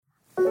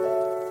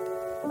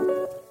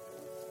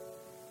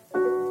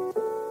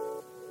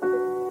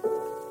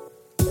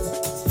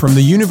From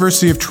the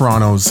University of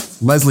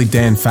Toronto's Leslie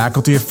Dan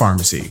Faculty of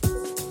Pharmacy,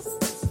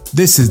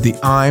 this is the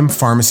I'm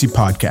Pharmacy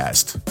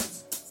Podcast.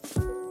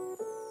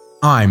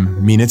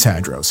 I'm Mina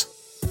Tadros.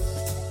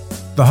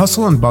 The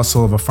hustle and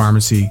bustle of a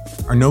pharmacy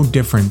are no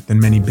different than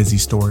many busy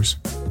stores.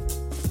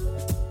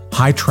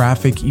 High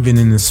traffic even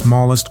in the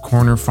smallest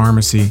corner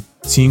pharmacy,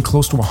 seeing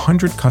close to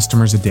 100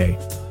 customers a day.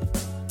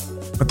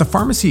 But the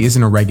pharmacy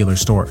isn't a regular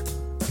store.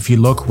 If you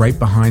look right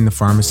behind the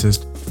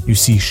pharmacist, you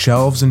see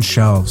shelves and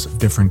shelves of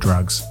different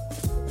drugs.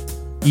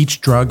 Each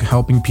drug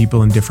helping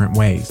people in different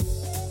ways,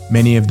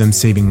 many of them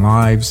saving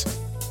lives,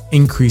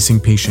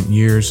 increasing patient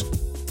years,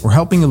 or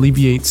helping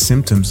alleviate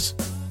symptoms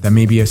that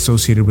may be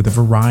associated with a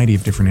variety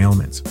of different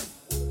ailments.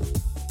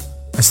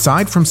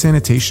 Aside from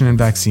sanitation and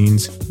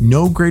vaccines,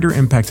 no greater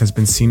impact has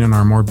been seen on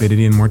our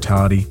morbidity and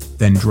mortality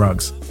than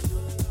drugs.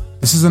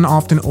 This is an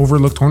often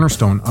overlooked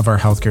cornerstone of our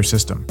healthcare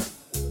system.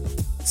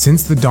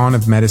 Since the dawn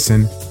of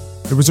medicine,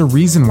 there was a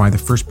reason why the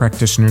first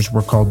practitioners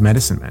were called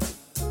medicine men.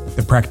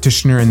 The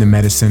practitioner and the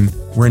medicine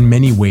were in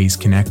many ways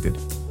connected.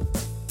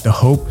 The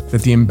hope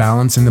that the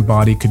imbalance in the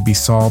body could be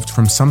solved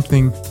from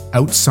something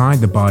outside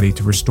the body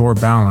to restore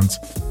balance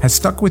has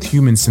stuck with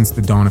humans since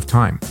the dawn of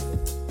time.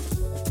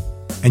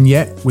 And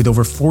yet, with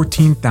over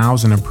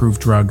 14,000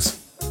 approved drugs,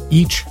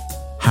 each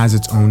has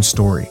its own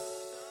story.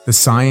 The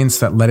science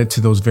that led it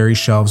to those very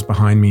shelves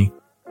behind me,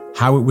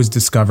 how it was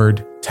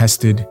discovered,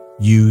 tested,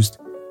 used,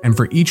 and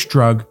for each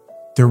drug,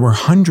 there were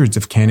hundreds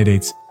of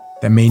candidates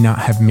that may not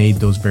have made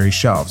those very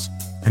shelves.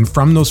 And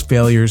from those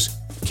failures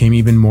came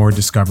even more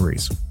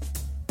discoveries.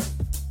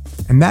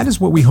 And that is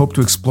what we hope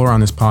to explore on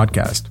this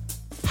podcast.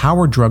 How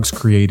are drugs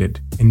created,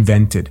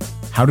 invented?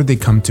 How did they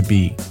come to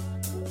be?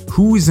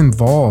 Who is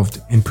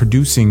involved in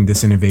producing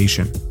this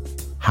innovation?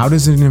 How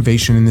does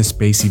innovation in this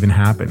space even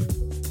happen?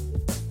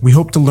 We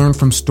hope to learn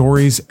from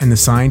stories and the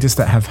scientists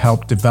that have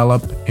helped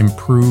develop,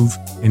 improve,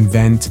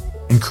 invent,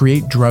 and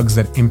create drugs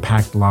that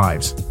impact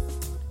lives.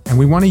 And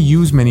we want to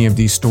use many of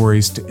these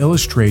stories to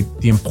illustrate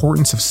the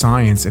importance of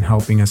science in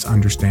helping us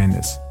understand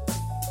this.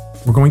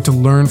 We're going to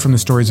learn from the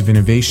stories of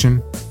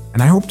innovation,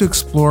 and I hope to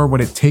explore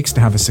what it takes to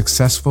have a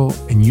successful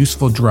and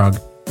useful drug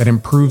that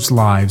improves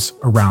lives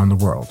around the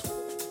world.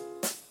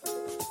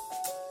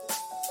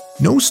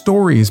 No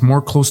story is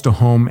more close to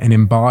home and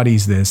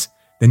embodies this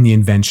than the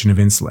invention of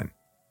insulin.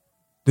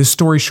 This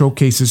story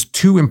showcases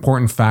two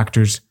important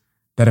factors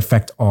that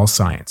affect all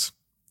science.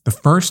 The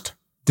first,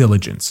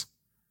 diligence.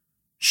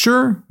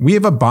 Sure, we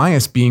have a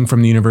bias being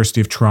from the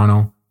University of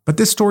Toronto, but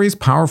this story is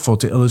powerful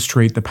to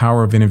illustrate the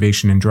power of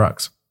innovation in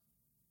drugs.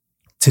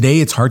 Today,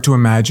 it's hard to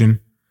imagine,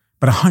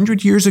 but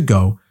 100 years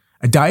ago,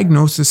 a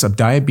diagnosis of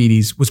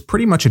diabetes was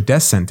pretty much a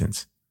death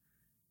sentence.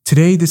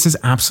 Today, this is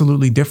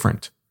absolutely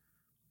different.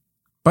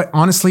 But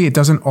honestly, it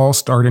doesn't all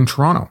start in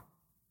Toronto.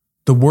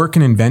 The work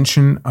and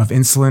invention of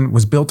insulin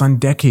was built on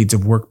decades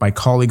of work by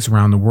colleagues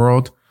around the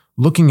world,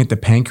 looking at the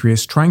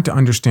pancreas, trying to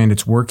understand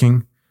its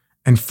working,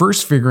 and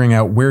first figuring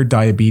out where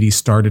diabetes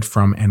started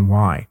from and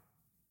why.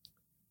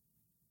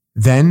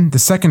 Then, the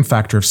second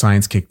factor of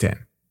science kicked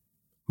in: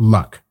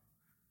 luck.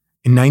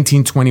 In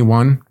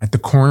 1921, at the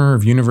corner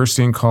of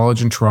University and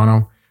College in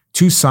Toronto,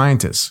 two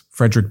scientists,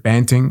 Frederick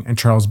Banting and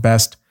Charles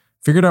Best,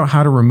 figured out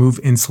how to remove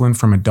insulin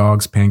from a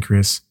dog's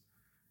pancreas.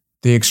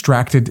 They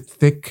extracted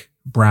thick,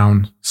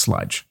 brown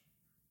sludge.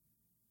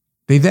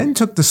 They then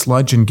took the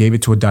sludge and gave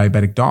it to a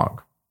diabetic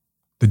dog.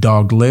 The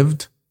dog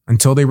lived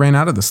until they ran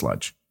out of the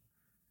sludge.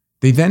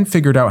 They then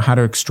figured out how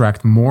to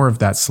extract more of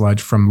that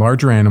sludge from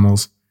larger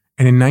animals,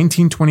 and in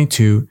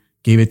 1922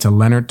 gave it to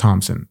Leonard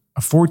Thompson,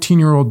 a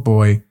 14-year-old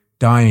boy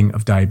dying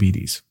of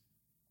diabetes.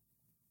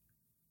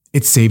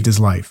 It saved his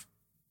life.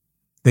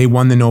 They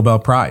won the Nobel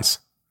Prize.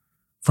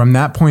 From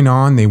that point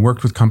on, they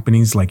worked with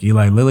companies like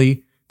Eli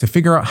Lilly to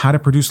figure out how to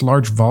produce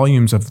large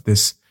volumes of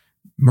this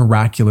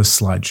miraculous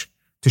sludge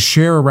to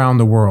share around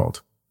the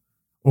world.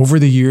 Over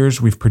the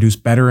years, we've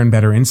produced better and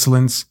better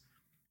insulins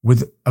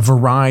with a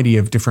variety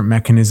of different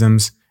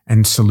mechanisms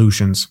and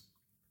solutions,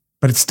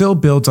 but it still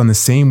builds on the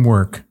same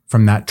work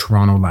from that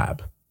Toronto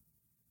lab.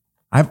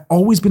 I've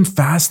always been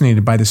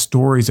fascinated by the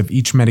stories of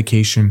each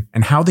medication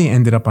and how they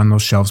ended up on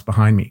those shelves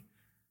behind me.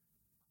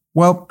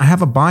 Well, I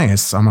have a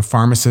bias. I'm a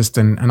pharmacist,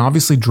 and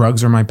obviously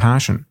drugs are my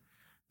passion,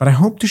 but I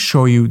hope to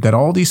show you that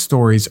all these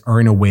stories are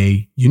in a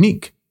way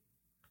unique.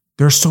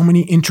 There are so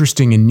many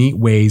interesting and neat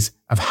ways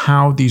of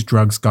how these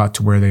drugs got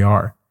to where they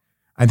are.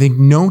 I think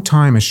no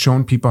time has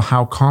shown people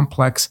how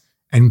complex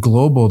and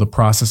global the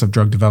process of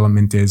drug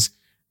development is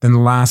than the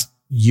last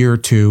year or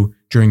two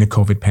during the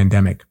COVID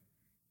pandemic.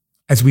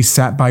 As we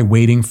sat by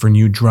waiting for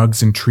new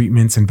drugs and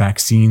treatments and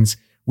vaccines,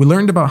 we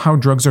learned about how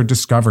drugs are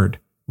discovered,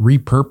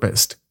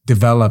 repurposed,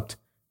 developed,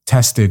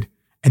 tested,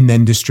 and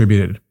then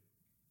distributed.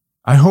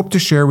 I hope to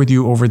share with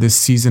you over this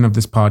season of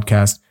this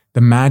podcast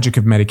the magic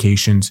of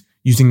medications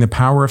using the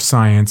power of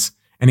science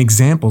and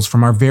examples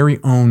from our very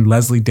own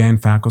Leslie Dan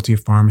Faculty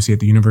of Pharmacy at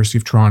the University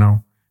of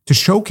Toronto to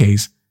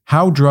showcase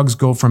how drugs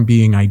go from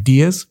being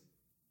ideas,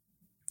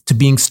 to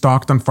being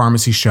stocked on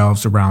pharmacy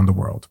shelves around the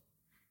world.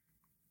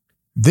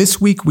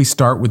 This week, we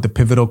start with the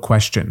pivotal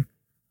question: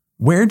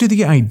 where do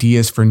the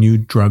ideas for new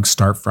drugs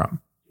start from?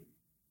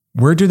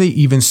 Where do they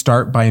even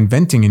start by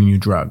inventing a new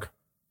drug?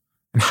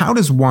 And how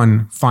does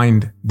one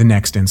find the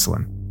next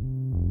insulin?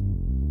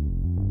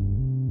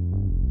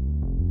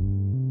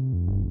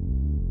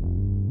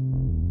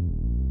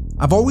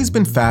 I've always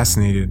been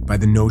fascinated by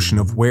the notion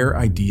of where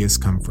ideas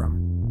come from.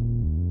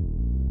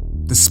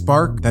 The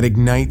spark that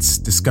ignites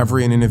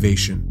discovery and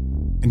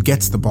innovation and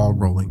gets the ball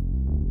rolling.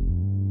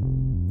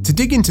 To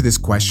dig into this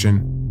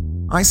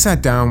question, I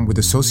sat down with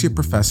Associate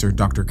Professor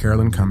Dr.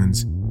 Carolyn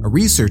Cummins, a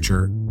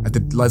researcher at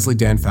the Leslie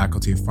Dan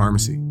Faculty of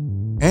Pharmacy,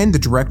 and the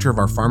director of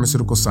our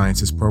Pharmaceutical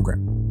Sciences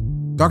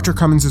program. Dr.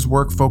 Cummins'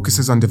 work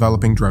focuses on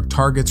developing drug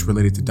targets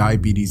related to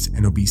diabetes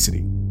and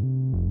obesity.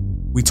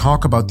 We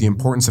talk about the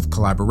importance of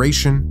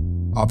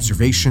collaboration,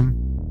 observation,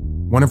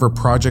 one of her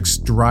projects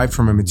derived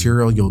from a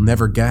material you'll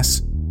never guess,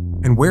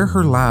 and where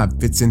her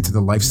lab fits into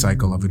the life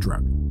cycle of a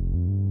drug.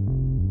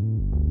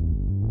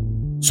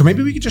 So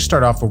maybe we could just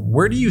start off with,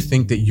 where do you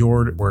think that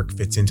your work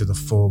fits into the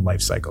full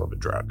life cycle of a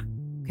drug?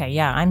 Okay,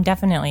 yeah, I'm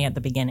definitely at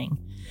the beginning.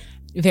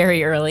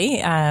 Very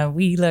early.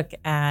 We look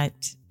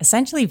at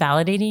essentially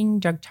validating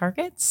drug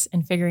targets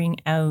and figuring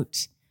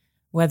out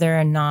whether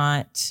or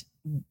not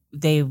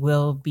they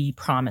will be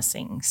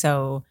promising.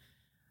 So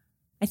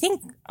I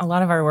think a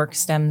lot of our work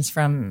stems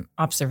from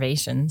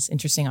observations,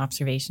 interesting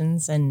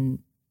observations, and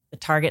the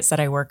targets that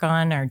I work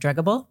on are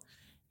druggable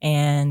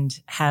and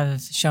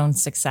have shown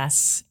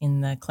success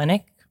in the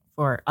clinic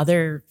for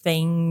other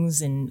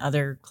things in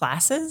other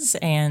classes.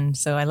 And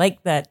so I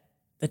like that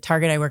the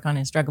target I work on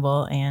is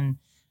druggable, and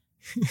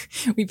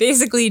we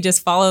basically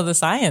just follow the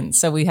science.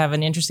 So we have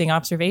an interesting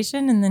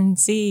observation and then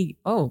see,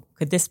 oh,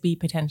 could this be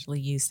potentially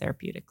used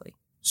therapeutically?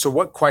 So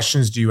what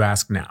questions do you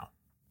ask now?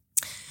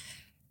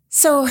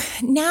 So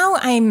now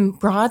I'm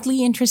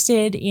broadly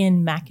interested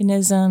in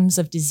mechanisms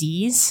of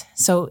disease.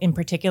 So in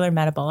particular,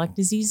 metabolic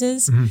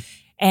diseases. Mm-hmm.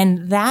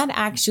 And that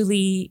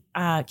actually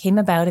came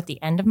about at the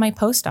end of my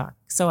postdoc.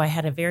 So I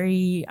had a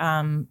very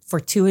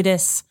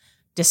fortuitous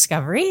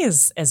discovery,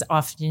 as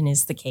often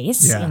is the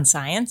case in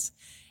science,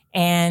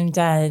 and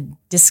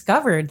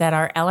discovered that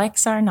our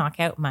LXR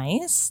knockout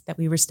mice that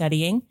we were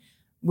studying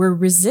were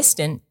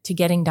resistant to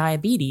getting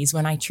diabetes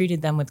when I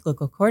treated them with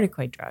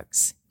glucocorticoid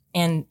drugs.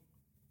 And,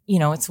 you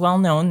know, it's well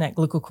known that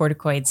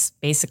glucocorticoids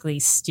basically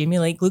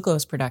stimulate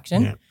glucose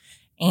production. Yeah.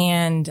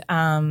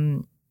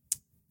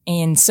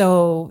 And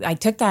so I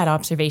took that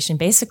observation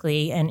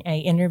basically, and I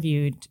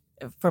interviewed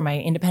for my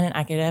independent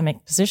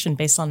academic position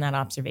based on that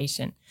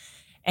observation.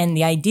 And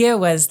the idea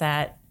was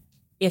that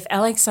if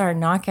LXR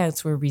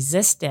knockouts were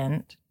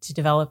resistant to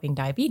developing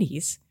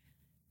diabetes,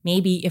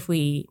 maybe if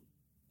we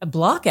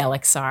block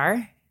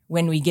LXR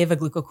when we give a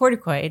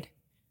glucocorticoid,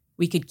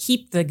 we could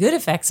keep the good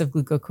effects of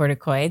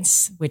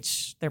glucocorticoids,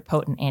 which they're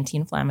potent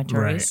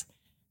anti-inflammatories,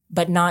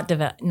 but not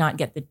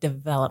get the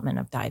development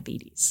of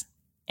diabetes.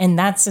 And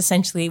that's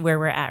essentially where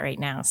we're at right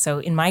now. So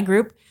in my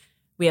group,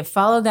 we have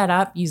followed that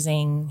up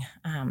using,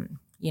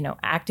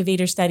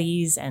 activator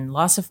studies and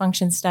loss of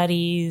function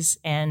studies,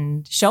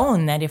 and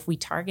shown that if we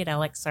target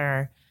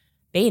LXR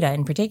beta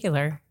in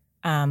particular,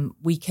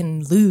 we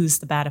can lose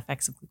the bad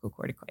effects of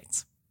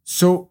glucocorticoids.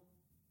 So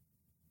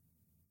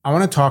I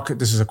want to talk,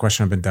 this is a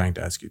question I've been dying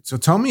to ask you. So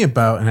tell me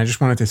about, and I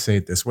just wanted to say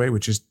it this way,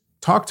 which is,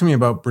 talk to me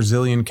about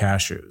Brazilian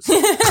cashews.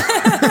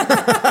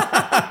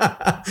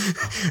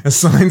 A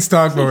science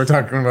talk, but we're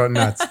talking about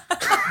nuts.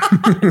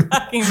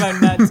 Talking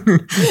about nuts.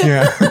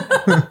 Yeah.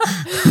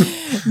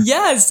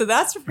 Yeah, so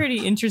that's a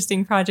pretty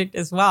interesting project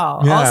as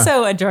well. Yeah.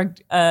 Also a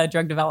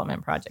drug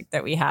development project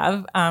that we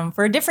have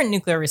for a different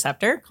nuclear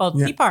receptor called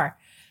PPAR.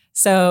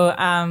 So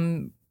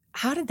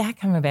how did that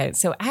come about?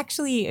 So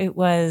actually it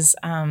was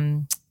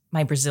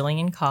my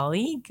Brazilian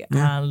colleague,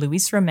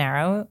 Luis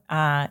Romero.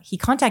 He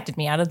contacted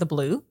me out of the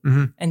blue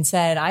and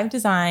said, I've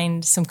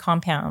designed some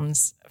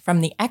compounds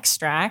from the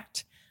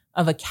extract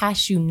of a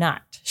cashew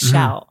nut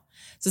shell.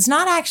 So it's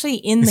not actually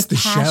in the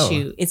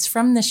cashew. Shell. It's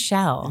from the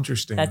shell.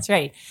 Interesting. That's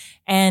right.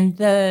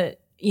 And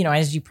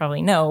as you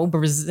probably know,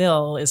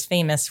 Brazil is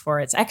famous for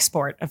its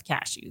export of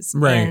cashews.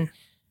 Right. And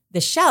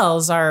the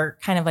shells are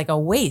kind of like a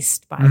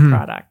waste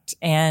byproduct.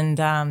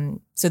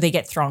 And so they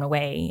get thrown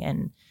away.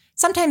 And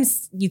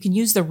sometimes you can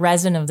use the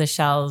resin of the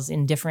shells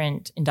in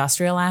different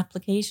industrial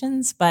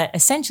applications. But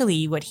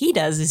essentially what he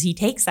does is he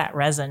takes that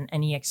resin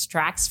and he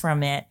extracts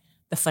from it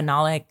the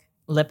phenolic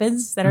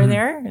lipids that are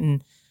there.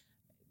 And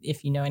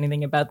if you know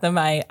anything about them,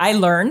 I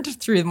learned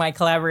through my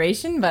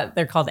collaboration, but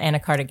they're called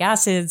anacardic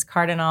acids,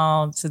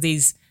 cardinol. So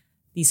these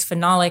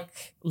phenolic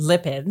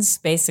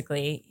lipids,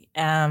 basically,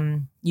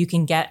 you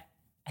can get,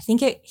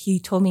 he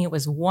told me it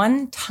was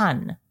 1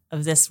 ton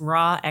of this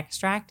raw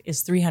extract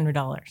is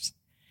 $300.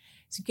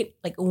 So you get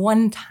like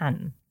 1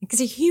 ton.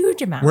 It's a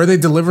huge amount. Where are they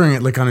delivering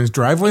it? Like on his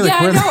driveway? Yeah,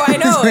 I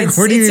know. Like,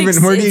 where do you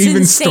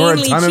even store a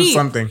ton of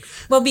something?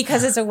 Well,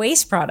 because it's a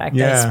waste product,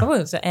 I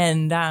suppose.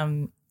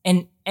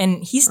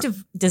 And he's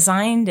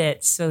designed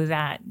it so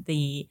that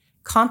the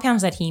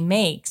compounds that he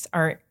makes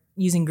are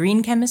using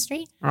green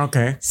chemistry.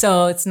 Okay.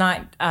 So it's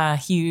not a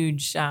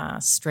huge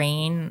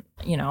strain,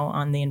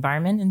 on the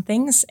environment and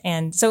things.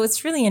 And so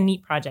it's really a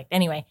neat project.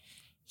 Anyway,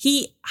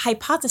 he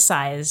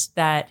hypothesized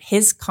that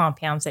his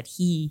compounds that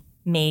he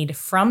made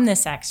from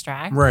this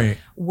extract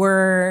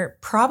were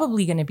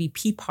probably going to be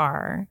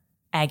PPAR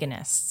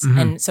agonists. Mm-hmm.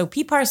 And so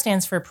PPAR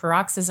stands for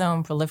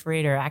peroxisome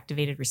proliferator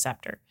activated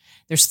receptor.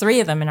 There's 3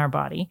 of them in our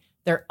body.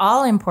 They're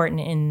all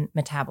important in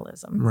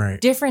metabolism. Right.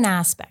 Different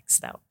aspects,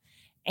 though.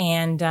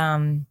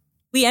 And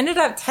we ended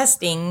up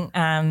testing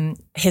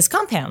his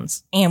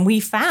compounds, and we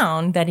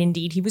found that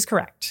indeed he was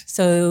correct.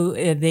 So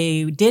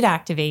they did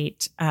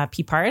activate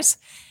PPARs.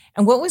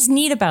 And what was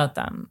neat about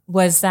them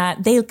was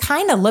that they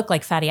kind of look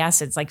like fatty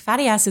acids. Like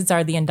fatty acids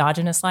are the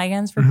endogenous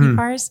ligands for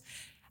PPARs.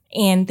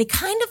 And they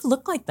kind of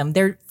look like them.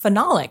 They're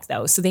phenolic,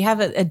 though. So they have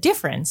a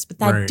difference. But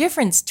that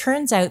difference,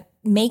 turns out,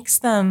 makes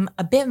them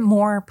a bit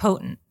more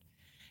potent.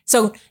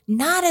 So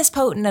not as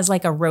potent as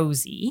like a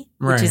Rosie,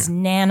 which is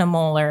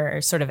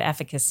nanomolar sort of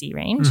efficacy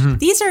range. Mm-hmm.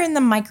 These are in the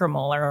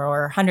micromolar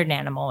or 100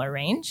 nanomolar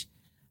range.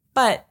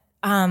 But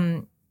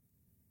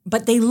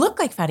they look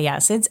like fatty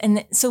acids.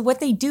 And so what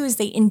they do is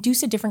they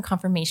induce a different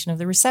conformation of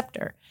the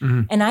receptor.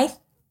 Mm-hmm. And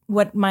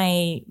what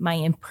my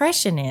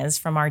impression is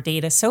from our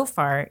data so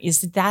far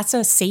is that that's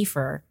a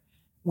safer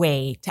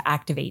way to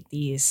activate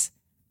these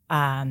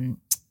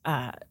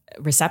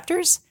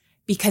receptors,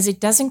 because it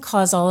doesn't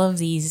cause all of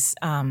these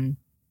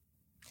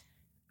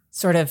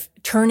sort of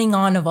turning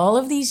on of all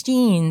of these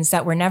genes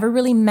that were never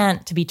really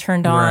meant to be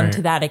turned on to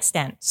that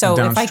extent. So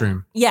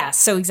downstream.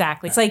 So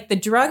exactly. It's like the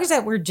drugs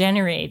that were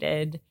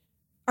generated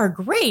are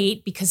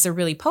great because they're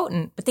really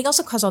potent, but they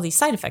also cause all these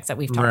side effects that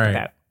we've talked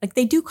about. Like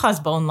they do cause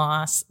bone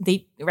loss.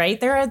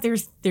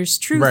 There's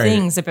true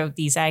things about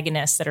these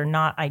agonists that are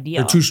not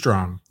ideal. They're too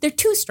strong. They're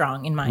too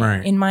strong in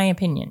my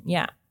opinion.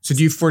 Yeah. So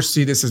do you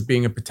foresee this as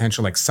being a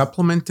potential like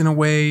supplement in a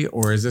way,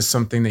 or is this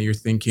something that you're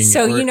thinking?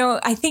 So,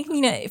 I think,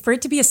 for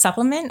it to be a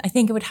supplement, I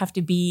think it would have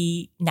to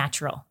be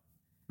natural.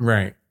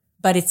 Right.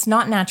 But it's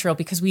not natural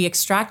because we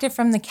extract it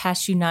from the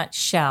cashew nut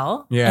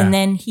shell and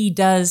then he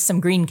does some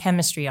green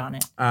chemistry on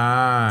it.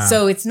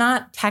 So it's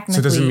not technically. So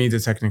it doesn't meet the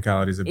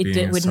technicalities of being a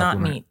supplement. It would not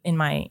meet,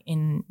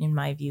 in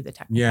my view, the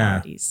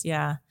technicalities.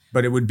 Yeah.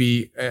 But it would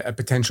be a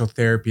potential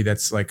therapy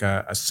that's like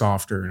a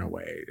softer in a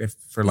way, if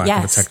for lack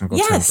of a technical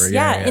term.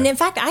 Yeah. And in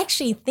fact, I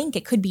actually think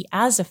it could be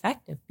as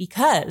effective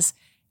because,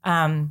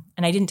 and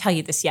I didn't tell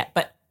you this yet,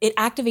 but it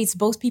activates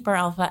both PPAR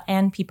alpha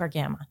and PPAR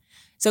gamma.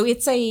 So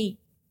it's a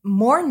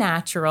more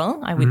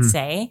natural, I would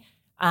say,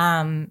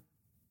 partial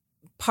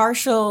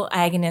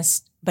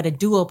agonist, but a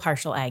dual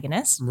partial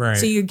agonist. Right.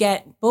 So you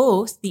get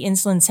both the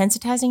insulin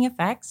sensitizing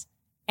effects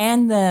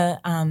and the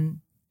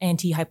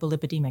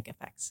anti-hypolipidemic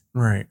effects.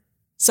 Right.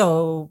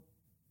 So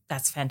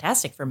that's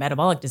fantastic for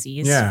metabolic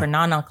disease, for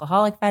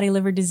non-alcoholic fatty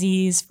liver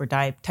disease, for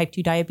type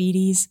 2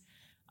 diabetes,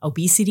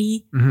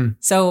 obesity. Mm-hmm.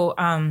 So,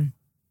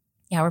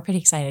 we're pretty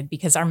excited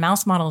because our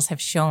mouse models have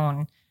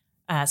shown,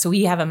 so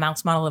we have a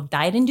mouse model of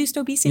diet-induced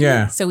obesity.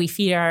 Yeah. So we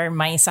feed our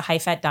mice a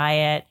high-fat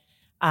diet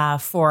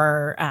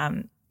for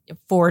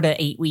 4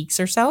 to 8 weeks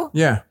or so.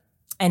 Yeah.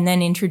 And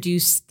then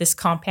introduce this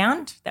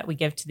compound that we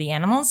give to the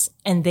animals,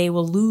 and they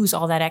will lose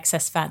all that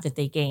excess fat that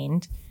they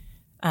gained.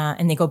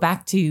 And they go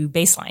back to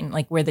baseline,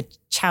 like where the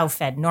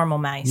chow-fed normal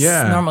mice,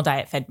 normal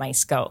diet-fed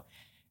mice go.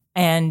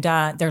 And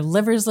their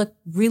livers look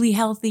really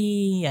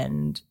healthy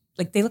and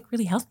they look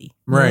really healthy.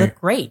 Right. They look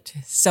great.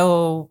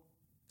 So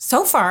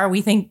far, we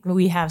think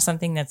we have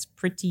something that's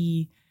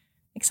pretty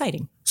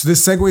exciting. So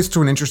this segues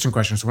to an interesting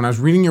question. So when I was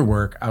reading your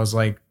work, I was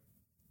like,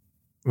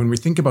 when we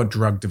think about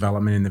drug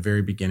development in the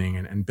very beginning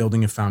and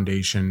building a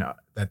foundation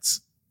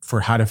that's for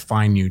how to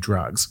find new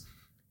drugs,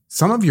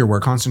 some of your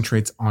work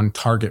concentrates on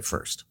target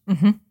first.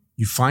 Mm-hmm.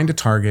 You find a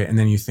target and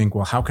then you think,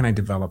 well, how can I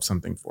develop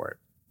something for it?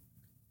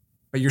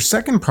 But your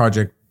second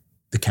project,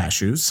 the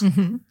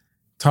cashews,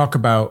 talk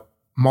about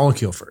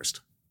molecule first,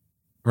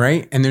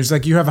 right? And there's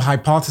you have a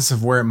hypothesis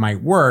of where it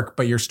might work,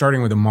 but you're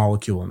starting with a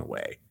molecule in a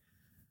way.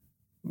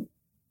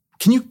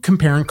 Can you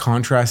compare and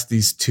contrast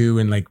these two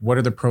and what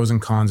are the pros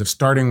and cons of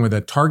starting with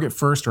a target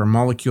first or a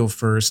molecule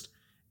first?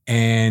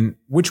 And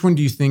which one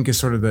do you think is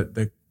sort of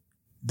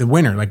the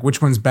winner?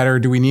 Which one's better?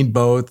 Do we need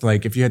both?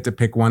 If you had to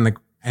pick one,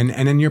 and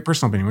in your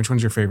personal opinion, which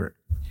one's your favorite?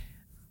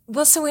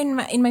 Well, so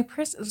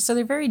so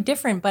they're very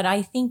different, but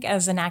I think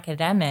as an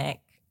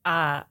academic,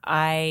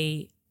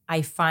 I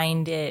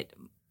find it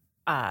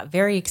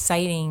very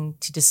exciting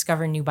to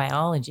discover new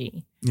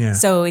biology. Yeah.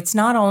 So it's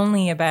not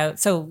only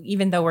about,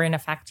 even though we're in a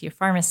faculty of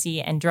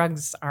pharmacy and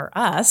drugs are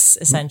us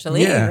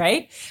essentially,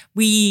 right?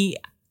 We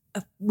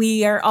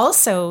are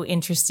also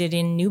interested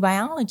in new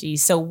biology.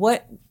 So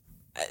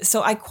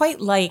I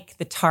quite like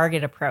the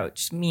target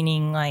approach,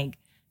 meaning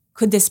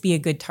could this be a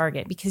good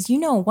target? Because,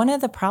 one of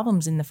the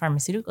problems in the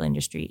pharmaceutical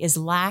industry is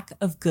lack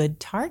of good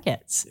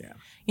targets.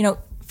 Yeah.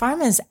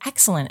 Pharma is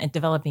excellent at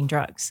developing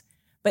drugs,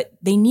 but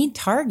they need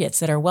targets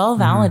that are well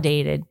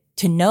validated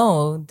to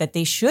know that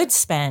they should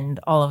spend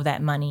all of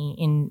that money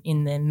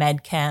in the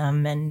med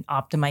chem and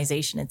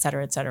optimization, et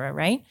cetera,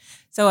 right?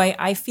 So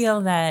I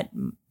feel that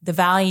the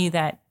value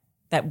that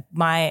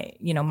my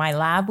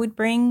lab would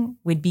bring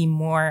would be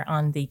more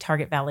on the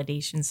target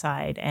validation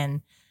side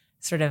and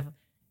sort of,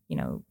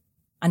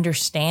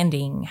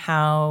 understanding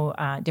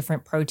how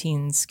different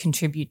proteins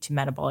contribute to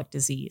metabolic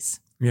disease.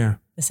 Yeah.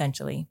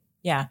 Essentially.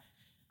 Yeah.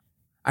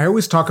 I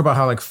always talk about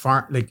how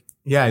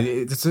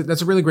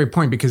that's a really great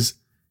point, because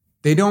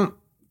they're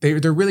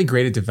really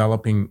great at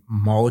developing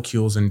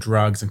molecules and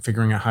drugs and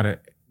figuring out how to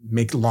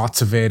make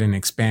lots of it and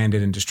expand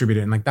it and distribute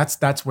it. And like,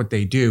 that's what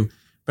they do.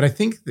 But I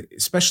think that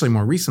especially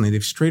more recently,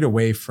 they've strayed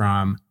away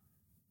from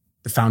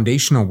the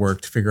foundational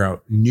work to figure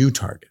out new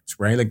targets,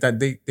 right? Like that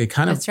they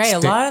kind of— That's right. A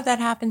lot of that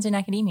happens in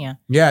academia.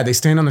 Yeah. They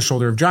stand on the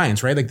shoulder of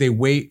giants, right? Like they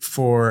wait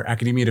for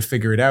academia to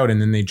figure it out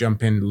and then they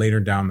jump in later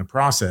down the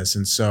process.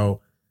 And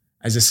so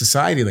as a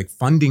society, like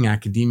funding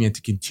academia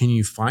to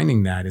continue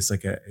finding that is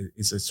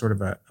a sort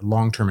of a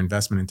long-term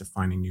investment into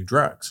finding new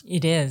drugs.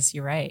 It is.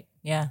 You're right.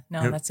 Yeah.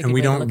 No, that's a good and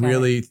we way to don't look at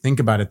really it. think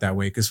about it that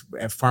way, because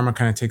pharma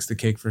kind of takes the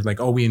cake for like,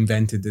 oh, we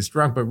invented this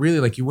drug, but really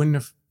like you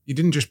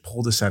didn't just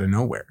pull this out of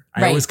nowhere.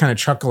 I always kind of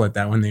chuckle at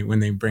that when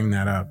they bring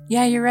that up.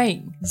 Yeah, you're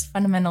right. Because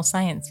fundamental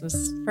science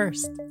was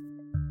first.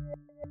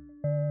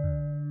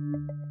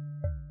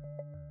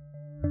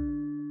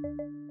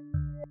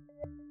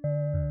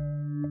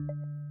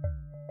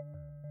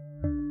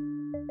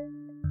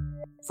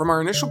 From our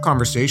initial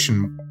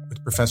conversation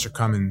with Professor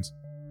Cummins,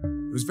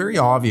 it was very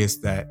obvious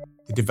that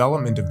the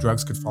development of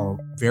drugs could follow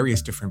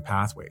various different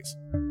pathways.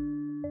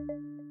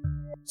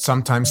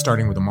 Sometimes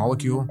starting with a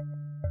molecule,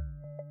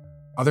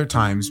 other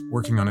times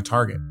working on a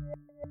target.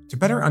 To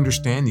better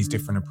understand these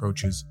different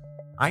approaches,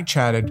 I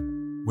chatted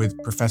with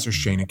Professor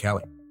Shana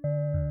Kelly,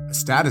 a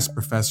status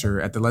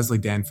professor at the Leslie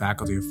Dann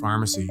Faculty of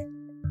Pharmacy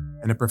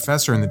and a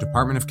professor in the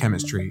Department of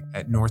Chemistry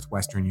at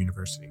Northwestern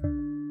University.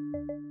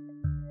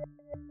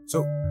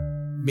 So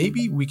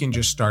maybe we can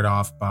just start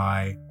off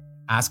by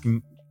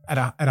asking at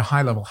a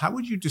high level, how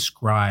would you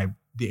describe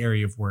the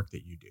area of work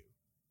that you do?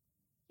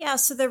 Yeah,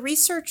 so the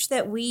research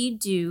that we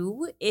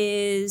do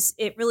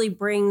it really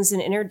brings an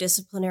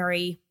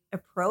interdisciplinary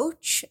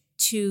approach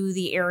to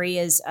the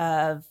areas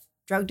of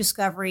drug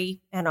discovery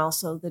and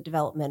also the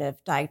development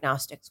of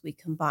diagnostics. We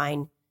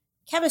combine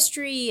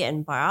chemistry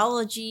and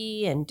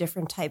biology and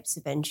different types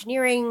of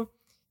engineering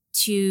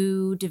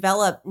to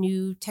develop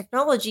new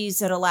technologies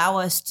that allow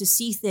us to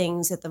see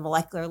things at the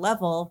molecular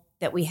level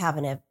that we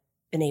haven't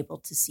been able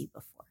to see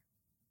before.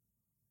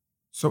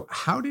 So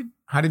how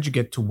did you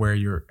get to where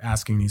you're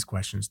asking these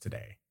questions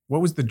today?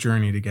 What was the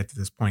journey to get to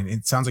this point?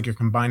 It sounds like you're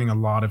combining a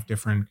lot of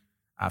different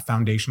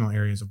foundational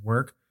areas of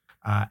work.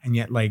 And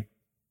yet, like,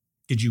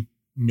 did you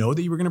know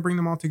that you were going to bring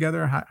them all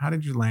together? How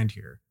did you land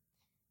here?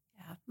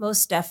 Yeah,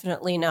 most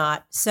definitely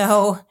not.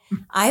 So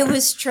I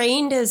was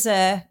trained as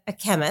a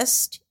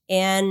chemist,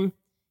 and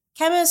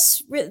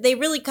chemists, they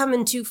really come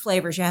in two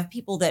flavors. You have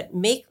people that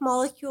make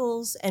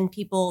molecules and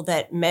people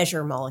that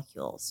measure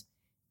molecules.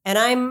 And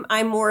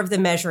I'm more of the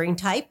measuring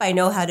type. I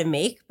know how to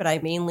make, but I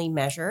mainly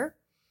measure.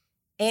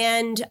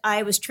 And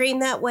I was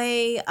trained that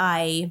way.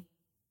 I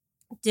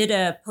did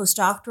a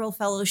postdoctoral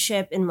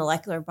fellowship in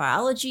molecular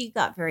biology,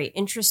 got very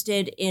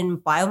interested in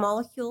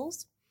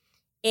biomolecules,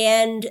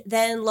 and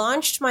then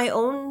launched my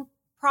own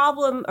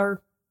program,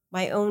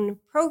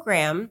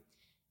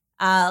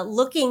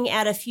 looking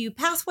at a few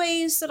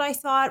pathways that I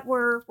thought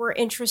were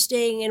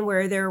interesting and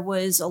where there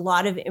was a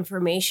lot of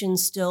information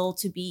still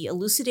to be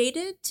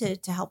elucidated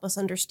to help us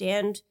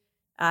understand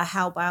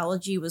how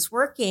biology was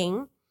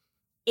working.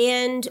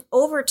 And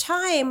over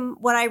time,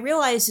 what I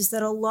realized is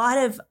that a lot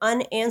of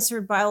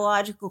unanswered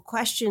biological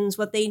questions,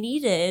 what they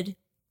needed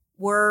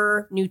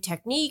were new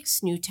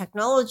techniques, new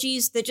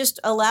technologies that just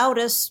allowed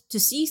us to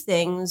see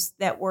things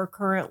that were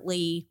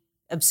currently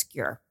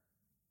obscure.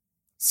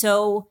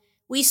 So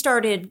we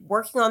started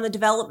working on the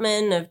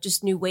development of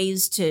just new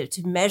ways to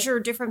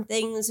measure different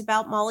things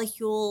about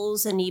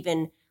molecules, and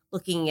even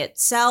looking at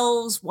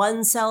cells,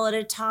 one cell at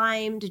a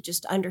time, to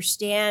just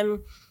understand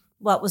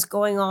what was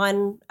going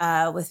on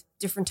with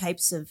different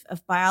types of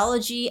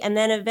biology. And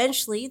then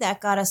eventually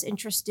that got us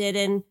interested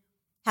in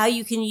how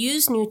you can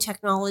use new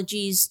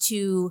technologies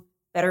to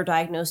better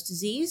diagnose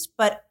disease,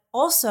 but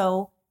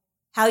also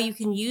how you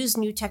can use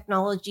new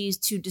technologies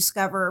to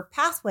discover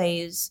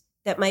pathways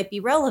that might be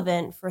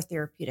relevant for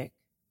therapeutic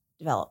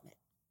development.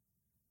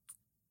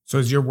 So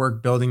is your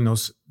work building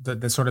those,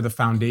 the sort of the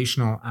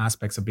foundational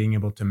aspects of being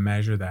able to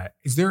measure that?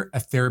 Is there a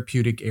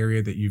therapeutic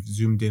area that you've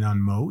zoomed in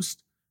on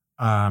most?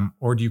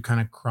 Or do you kind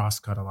of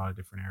cross-cut a lot of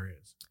different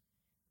areas?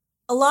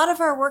 A lot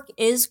of our work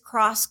is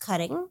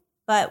cross-cutting,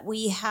 but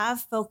we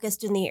have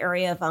focused in the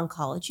area of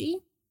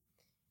oncology.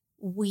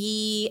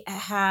 We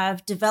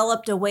have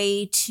developed a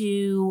way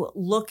to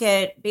look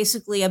at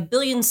basically 1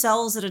 billion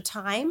cells at a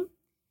time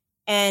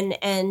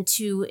and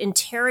to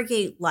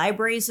interrogate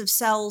libraries of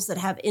cells that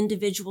have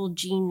individual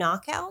gene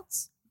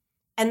knockouts.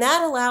 And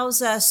that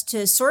allows us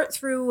to sort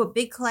through a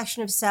big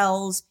collection of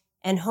cells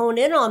and hone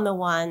in on the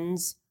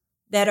ones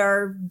that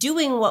are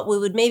doing what we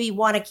would maybe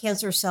want a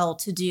cancer cell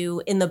to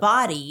do in the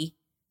body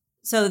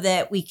so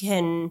that we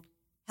can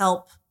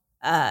help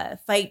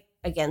fight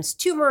against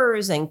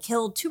tumors and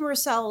kill tumor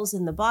cells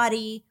in the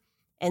body.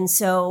 And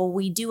so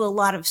we do a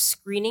lot of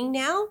screening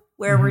now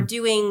where we're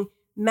doing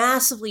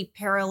massively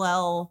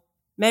parallel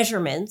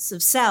measurements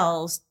of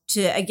cells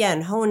to,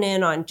 again, hone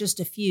in on just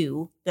a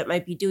few that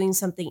might be doing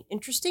something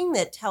interesting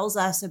that tells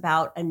us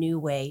about a new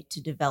way to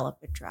develop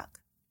a drug.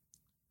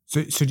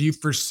 So do you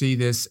foresee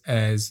this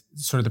as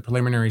sort of the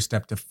preliminary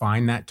step to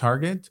find that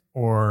target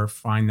or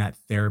find that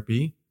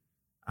therapy?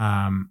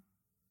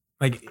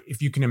 Like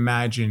if you can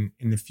imagine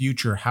in the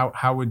future,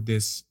 how would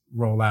this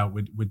roll out?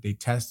 Would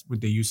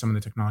they use some of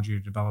the technology you're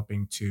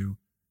developing to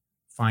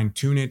fine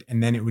tune it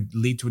and then it would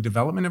lead to a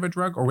development of a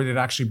drug, or would it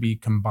actually be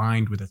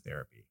combined with a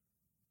therapy?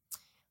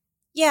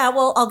 Yeah,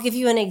 well, I'll give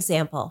you an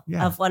example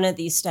of one of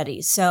these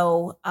studies.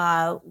 So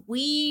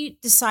we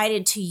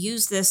decided to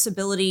use this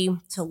ability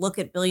to look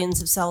at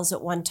billions of cells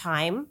at one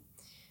time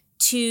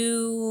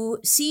to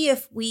see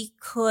if we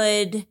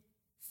could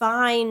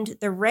find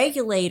the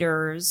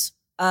regulators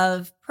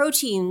of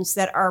proteins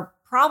that are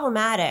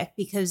problematic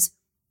because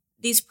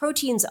these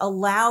proteins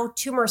allow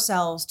tumor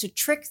cells to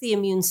trick the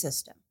immune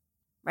system,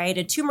 right?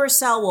 A tumor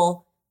cell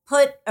will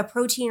put a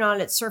protein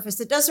on its surface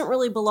that doesn't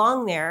really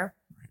belong there,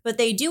 but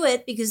they do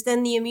it because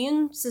then the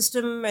immune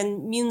system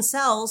and immune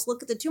cells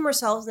look at the tumor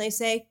cells and they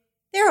say,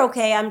 they're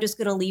okay, I'm just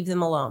going to leave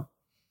them alone.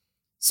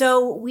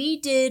 So we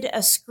did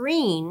a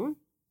screen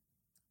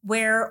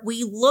where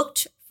we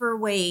looked for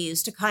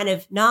ways to kind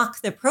of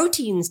knock the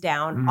proteins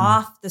down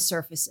off the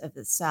surface of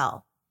the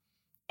cell.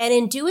 And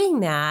in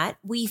doing that,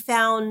 we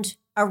found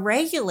a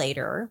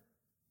regulator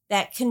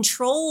that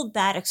controlled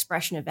that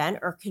expression event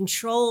or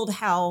controlled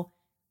how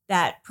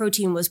that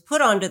protein was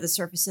put onto the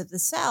surface of the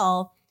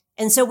cell.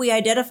 And so we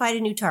identified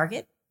a new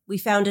target. We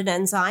found an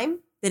enzyme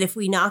that if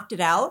we knocked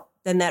it out,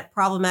 then that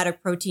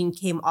problematic protein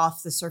came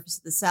off the surface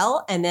of the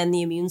cell, and then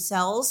the immune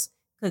cells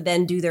could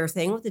then do their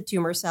thing with the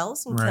tumor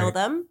cells and kill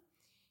them.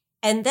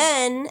 And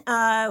then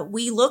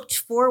we looked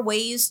for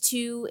ways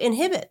to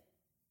inhibit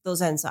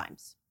those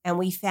enzymes. And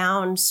we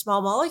found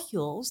small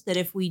molecules that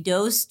if we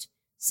dosed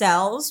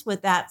cells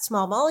with that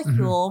small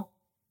molecule,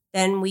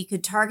 then we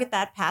could target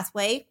that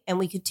pathway and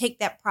we could take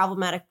that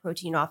problematic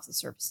protein off the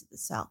surface of the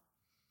cell.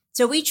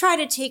 So we try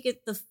to take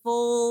it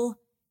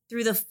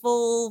through the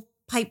full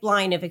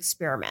pipeline of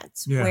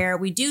experiments where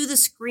we do the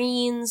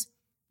screens,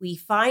 we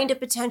find a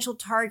potential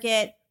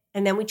target,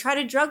 and then we try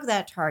to drug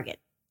that target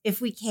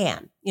if we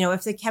can,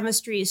 if the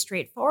chemistry is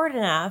straightforward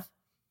enough,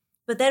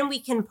 but then we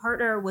can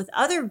partner with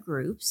other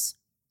groups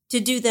to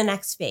do the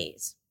next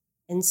phase.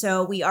 And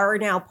so we are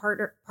now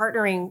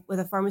partnering with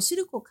a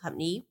pharmaceutical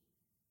company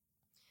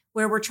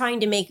where we're trying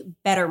to make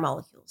better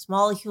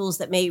molecules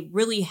that may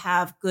really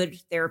have good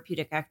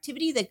therapeutic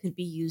activity that could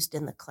be used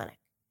in the clinic.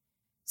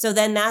 So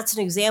then that's an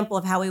example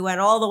of how we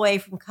went all the way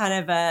from kind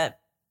of a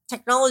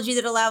technology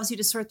that allows you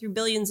to sort through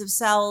billions of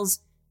cells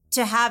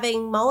to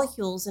having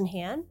molecules in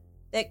hand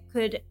that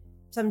could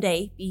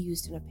someday be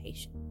used in a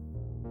patient.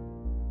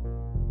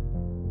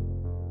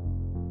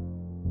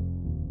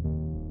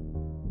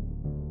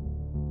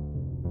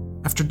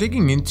 After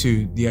digging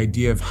into the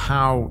idea of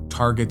how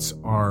targets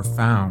are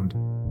found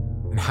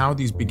and how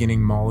these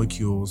beginning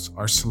molecules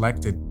are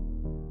selected,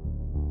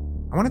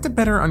 I wanted to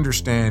better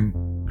understand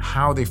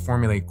how they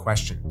formulate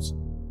questions,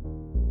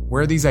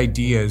 where these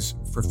ideas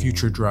for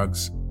future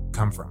drugs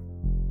come from.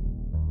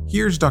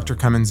 Here's Dr.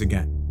 Cummins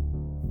again.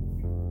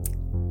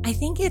 I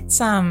think it's,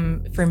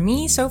 for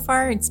me so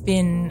far, it's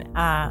been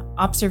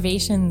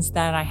observations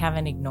that I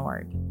haven't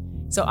ignored.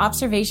 So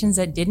observations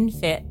that didn't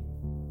fit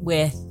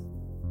with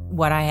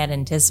what I had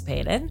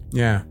anticipated.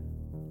 Yeah.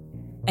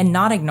 And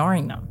not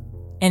ignoring them.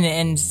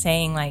 And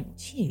saying like,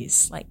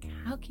 geez, like,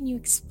 how can you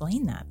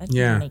explain that? That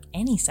doesn't make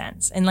any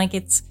sense. And like,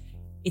 it's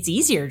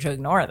easier to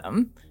ignore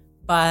them.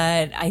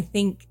 But I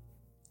think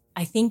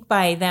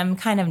by them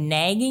kind of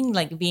nagging,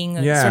 like being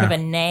sort of a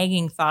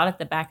nagging thought at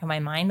the back of my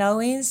mind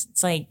always,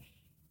 it's like,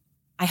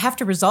 I have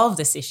to resolve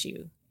this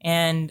issue.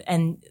 And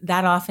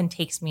that often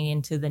takes me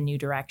into the new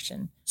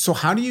direction. So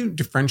how do you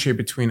differentiate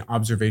between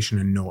observation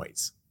and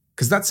noise?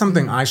 Because that's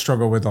something I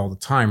struggle with all the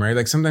time, right?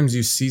 Like sometimes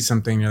you see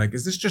something, you're like,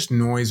 is this just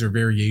noise or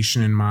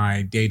variation in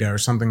my data or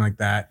something like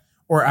that?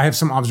 Or I have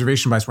some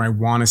observation bias where I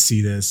want to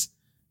see this,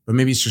 but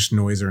maybe it's just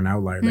noise or an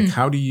outlier. Like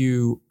how do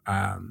you,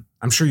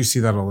 I'm sure you see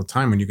that all the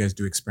time when you guys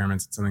do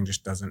experiments and something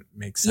just doesn't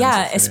make sense.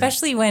 Yeah,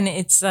 especially when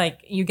it's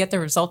like you get the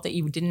result that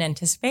you didn't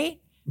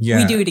anticipate. Yeah.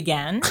 We do it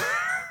again.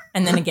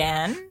 And then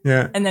again.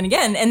 And then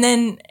again.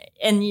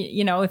 And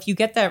if you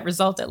get that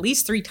result at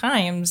least 3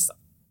 times,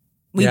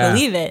 we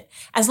believe it,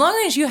 as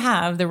long as you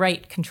have the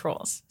right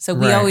controls. So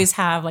we always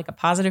have like a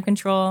positive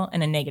control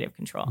and a negative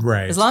control.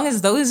 Right. As long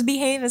as those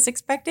behave as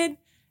expected,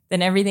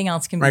 then everything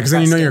else can be because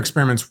then your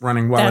experiment's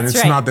running well. And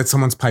it's not that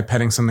someone's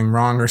pipetting something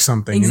wrong or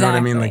something.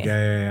 Exactly. You know what I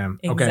mean?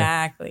 Like, Okay.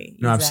 Exactly.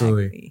 No,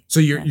 absolutely. So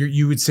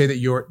you would say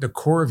that the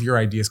core of your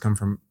ideas come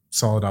from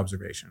solid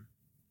observation.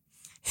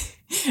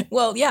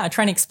 Well, yeah,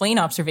 trying to explain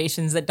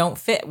observations that don't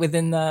fit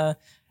within the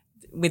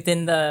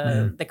within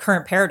the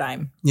current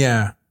paradigm.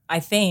 Yeah. I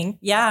think.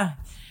 Yeah.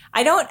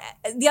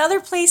 The other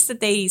place that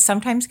they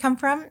sometimes come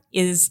from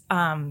is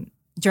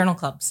journal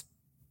clubs.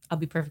 I'll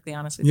be perfectly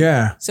honest with you.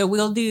 Yeah.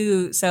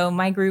 So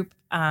my group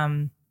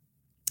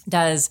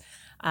does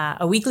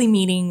a weekly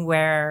meeting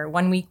where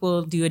one week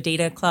we'll do a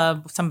data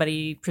club.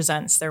 Somebody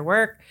presents their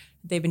work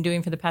they've been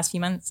doing for the past few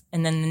months.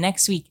 And then the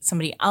next week,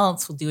 somebody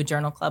else will do a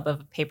journal club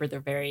of a paper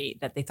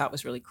that they thought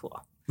was really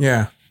cool.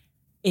 Yeah.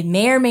 It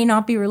may or may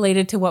not be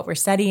related to what we're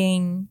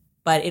studying,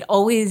 but it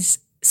always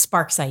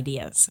sparks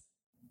ideas.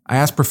 I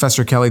asked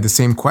Professor Kelly the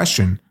same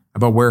question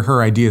about where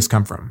her ideas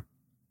come from.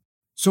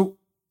 So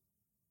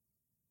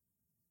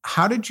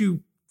how did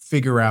you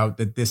figure out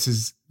that this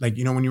is like,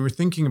 when you were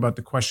thinking about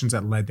the questions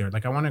that led there,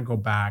 like I want to go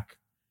back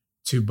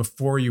to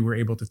before you were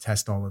able to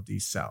test all of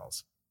these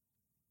cells.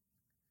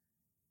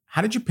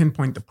 How did you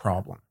pinpoint the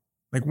problem?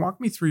 Like, walk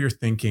me through your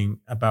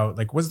thinking about,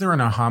 like, was there an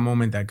aha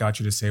moment that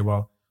got you to say,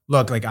 well,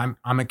 look, like I'm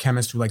a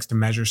chemist who likes to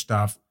measure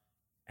stuff,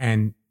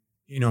 and,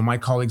 my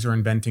colleagues are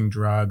inventing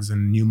drugs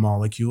and new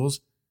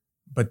molecules,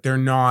 but they're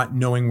not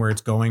knowing where it's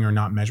going or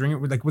not measuring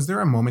it. Like, was there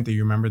a moment that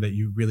you remember that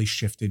you really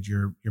shifted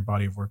your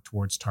body of work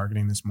towards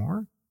targeting this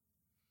more?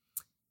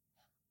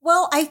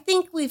 Well, I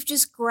think we've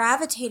just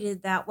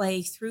gravitated that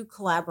way through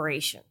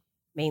collaboration,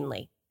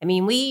 mainly. I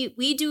mean,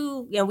 we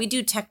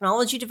do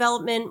technology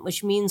development,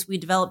 which means we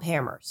develop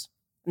hammers,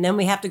 and then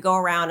we have to go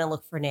around and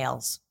look for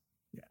nails.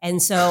 Yeah.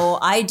 And so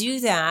I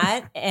do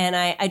that, and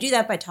I do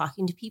that by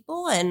talking to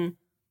people. And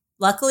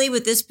luckily,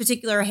 with this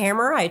particular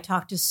hammer, I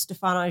talked to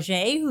Stéphane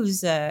Auger,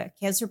 who's a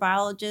cancer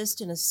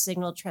biologist and a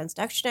signal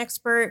transduction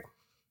expert.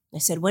 I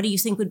said, "What do you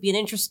think would be an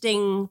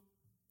interesting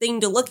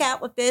thing to look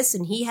at with this?"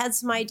 And he had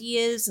some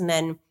ideas, and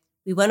then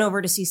we went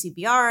over to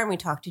CCBR and we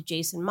talked to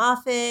Jason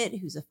Moffitt,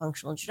 who's a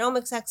functional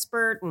genomics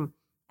expert, and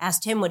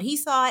asked him what he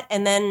thought.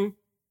 And then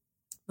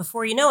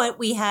before you know it,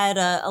 we had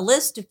a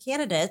list of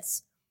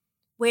candidates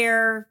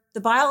where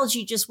the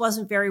biology just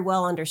wasn't very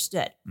well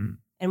understood. Mm.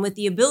 And with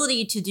the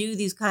ability to do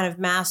these kind of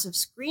massive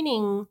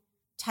screening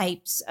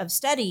types of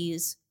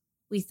studies,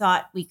 we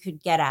thought we could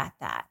get at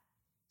that.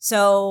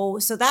 So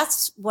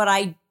that's what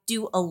I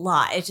do a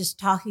lot. It's just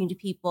talking to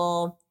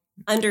people,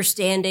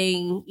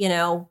 understanding,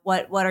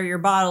 what are your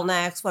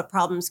bottlenecks, what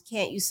problems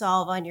can't you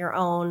solve on your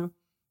own,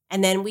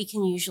 and then we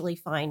can usually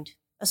find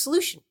a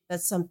solution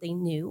that's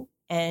something new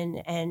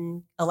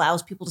and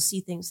allows people to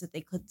see things that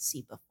they couldn't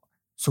see before.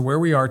 So where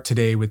we are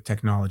today with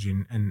technology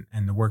and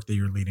the work that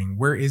you're leading,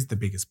 where is the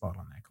biggest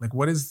bottleneck? Like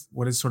what is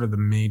sort of the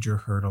major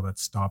hurdle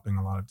that's stopping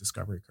a lot of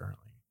discovery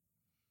currently?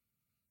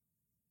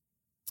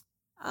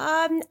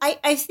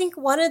 I think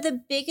one of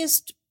the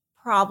biggest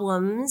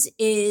problems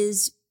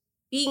is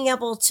being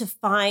able to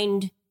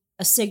find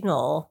a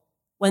signal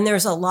when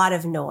there's a lot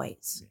of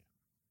noise,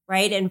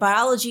 right? And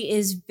biology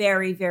is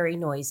very, very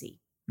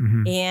noisy.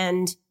 Mm-hmm.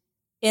 And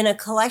in a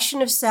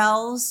collection of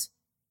cells,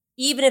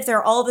 even if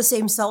they're all the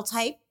same cell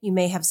type, you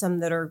may have some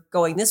that are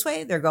going this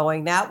way, they're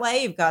going that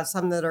way. You've got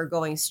some that are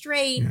going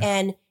straight. Yeah.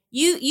 And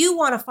you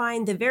want to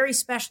find the very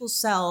special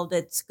cell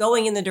that's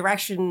going in the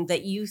direction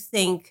that you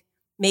think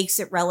makes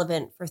it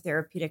relevant for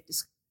therapeutic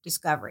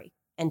discovery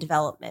and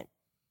development.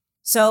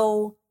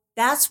 So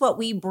that's what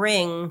we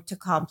bring to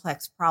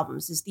complex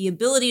problems, is the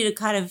ability to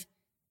kind of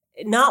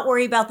not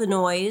worry about the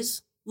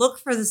noise, look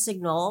for the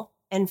signal,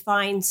 and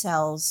find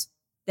cells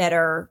that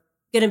are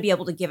going to be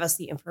able to give us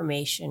the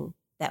information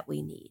that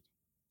we need.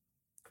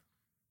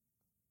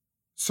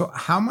 So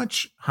how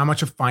much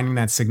of finding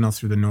that signal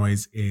through the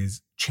noise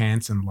is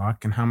chance and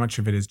luck, and how much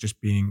of it is just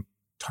being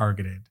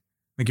targeted?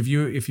 Like if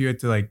you had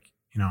to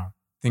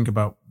think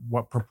about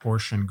what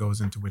proportion goes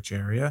into which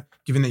area,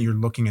 given that you're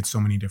looking at so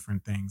many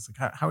different things,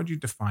 like how would you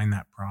define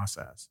that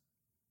process?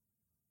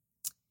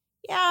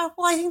 Yeah,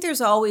 well, I think there's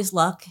always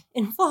luck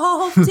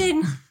involved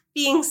in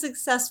being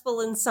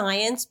successful in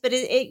science, but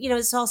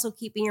it's also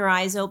keeping your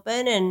eyes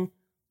open and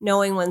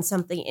knowing when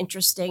something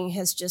interesting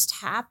has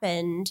just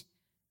happened.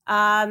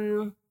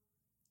 A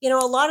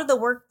lot of the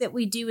work that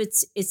we do,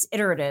 it's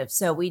iterative.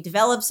 So we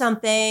develop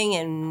something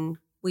and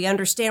we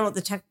understand what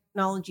the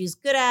technology is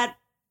good at,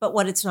 but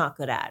what it's not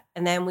good at.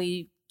 And then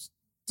we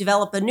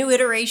develop a new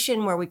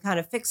iteration where we kind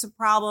of fix a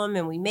problem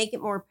and we make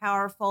it more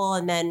powerful,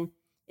 and then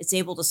it's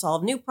able to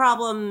solve new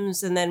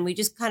problems. And then we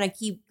just kind of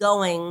keep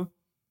going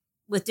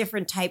with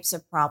different types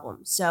of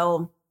problems.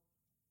 So,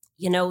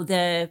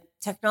 the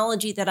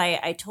technology that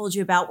I told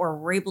you about, where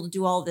we're able to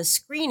do all this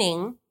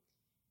screening,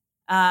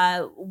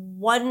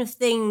 one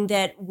thing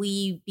that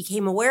we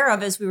became aware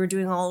of as we were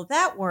doing all of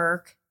that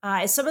work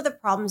is some of the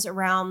problems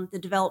around the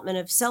development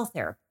of cell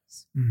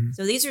therapies. Mm-hmm.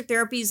 So these are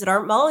therapies that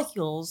aren't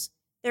molecules,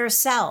 they're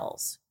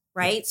cells,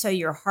 right? So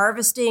you're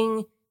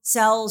harvesting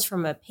cells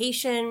from a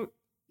patient,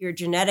 you're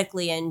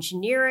genetically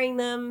engineering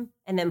them,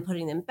 and then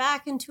putting them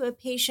back into a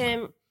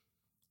patient.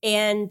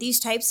 And these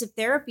types of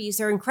therapies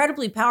are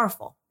incredibly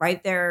powerful,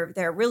 right?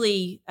 They're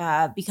really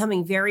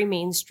becoming very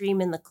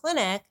mainstream in the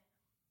clinic.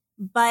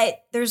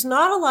 But there's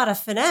not a lot of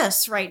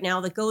finesse right now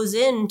that goes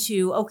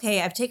into,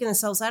 okay, I've taken the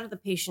cells out of the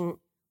patient.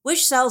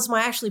 Which cells am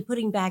I actually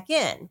putting back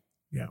in?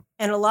 Yeah.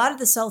 And a lot of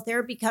the cell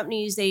therapy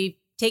companies, they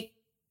take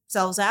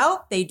cells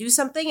out, they do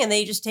something, and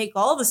they just take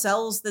all the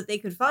cells that they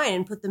could find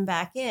and put them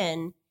back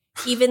in,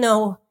 even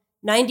though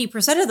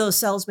 90% of those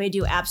cells may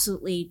do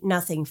absolutely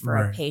nothing for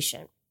a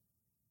patient.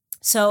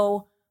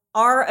 So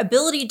our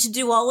ability to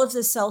do all of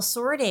the cell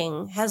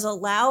sorting has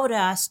allowed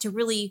us to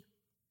really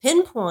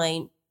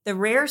pinpoint the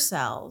rare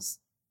cells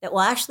that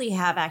will actually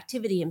have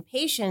activity in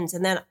patients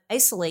and then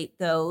isolate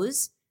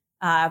those,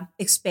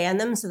 expand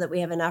them so that we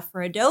have enough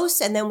for a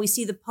dose. And then we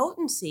see the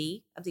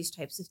potency of these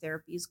types of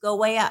therapies go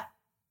way up.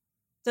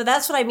 So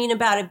that's what I mean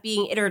about it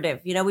being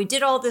iterative. We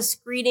did all this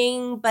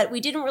screening, but we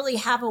didn't really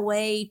have a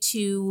way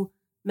to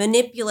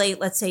manipulate,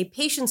 let's say,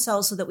 patient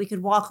cells so that we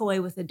could walk away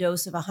with a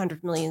dose of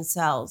 100 million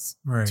cells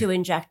to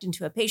inject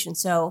into a patient.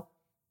 So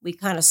we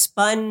kind of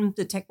spun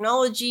the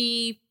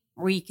technology,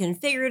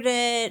 reconfigured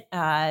it,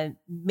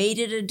 made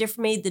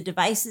the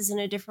devices in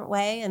a different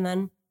way. And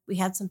then we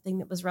had something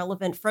that was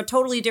relevant for a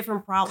totally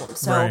different problem.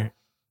 So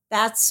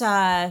that's,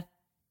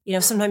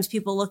 sometimes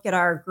people look at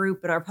our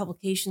group and our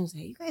publications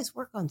and say, you guys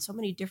work on so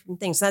many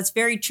different things. That's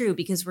very true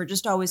because we're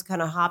just always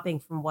kind of hopping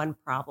from one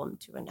problem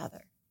to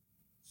another.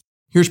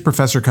 Here's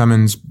Professor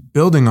Cummins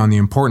building on the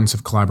importance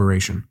of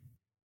collaboration.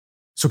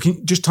 So can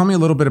you just tell me a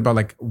little bit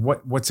about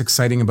what's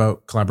exciting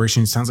about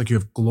collaboration? It sounds like you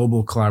have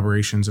global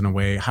collaborations in a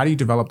way. How do you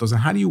develop those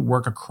and how do you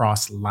work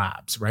across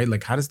labs, right?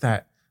 Like how does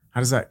that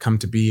come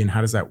to be and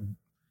how does that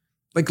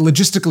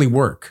logistically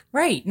work?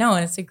 Right. No,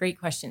 it's a great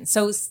question.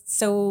 So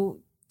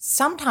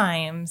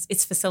sometimes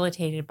it's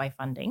facilitated by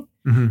funding.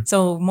 Mm-hmm.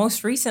 So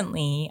most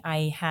recently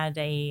I had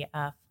a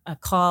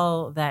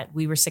call that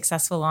we were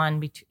successful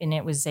on, and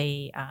it was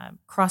a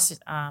cross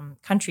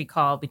country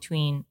call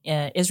between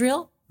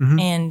Israel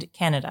and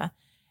Canada.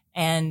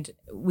 And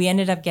we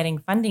ended up getting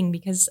funding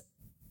because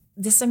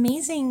this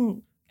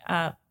amazing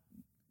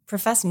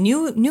professor,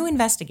 new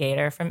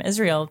investigator from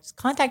Israel just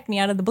contacted me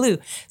out of the blue.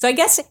 So I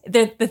guess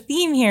the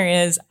theme here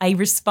is I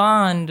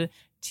respond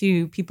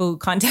to people who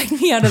contact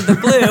me out of the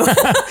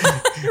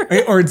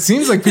blue. Or it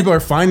seems like people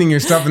are finding your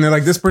stuff and they're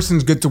like, this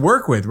person's good to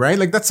work with, right?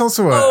 Like that's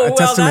also a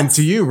testament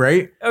to you,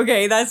 right?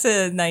 Okay, that's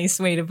a nice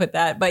way to put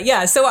that. But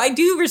yeah, so I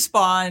do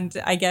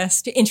respond, I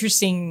guess, to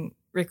interesting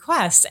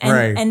requests.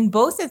 And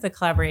both of the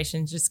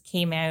collaborations just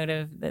came out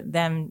of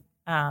them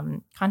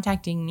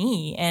contacting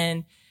me.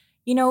 And,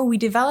 we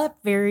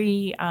developed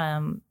very,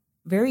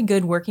 very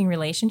good working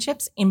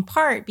relationships, in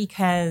part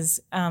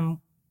because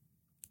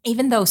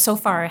even though so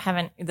far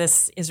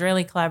this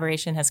Israeli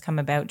collaboration has come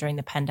about during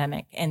the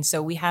pandemic. And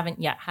so we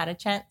haven't yet had a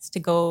chance to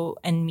go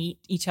and meet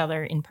each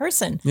other in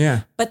person.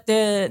 Yeah. But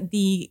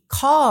the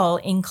call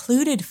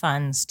included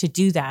funds to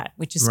do that,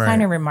 which is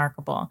kind of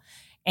remarkable.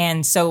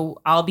 And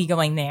so I'll be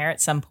going there at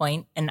some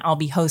point and I'll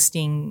be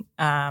hosting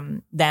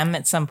them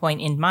at some point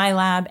in my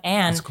lab.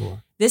 And that's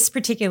cool. This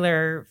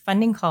particular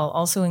funding call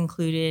also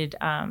included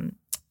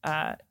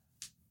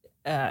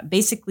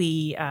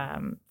basically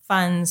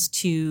funds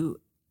to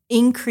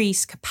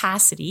increase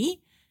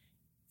capacity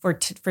for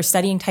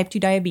studying type 2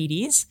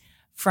 diabetes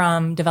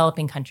from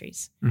developing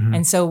countries. Mm-hmm.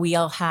 And so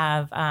we'll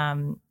have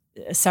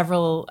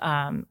several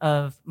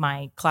of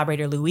my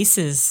collaborator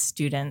Luis's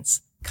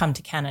students come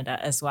to Canada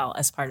as well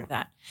as part of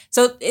that.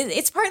 So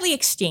it's partly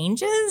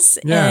exchanges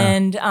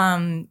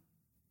and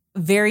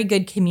very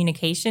good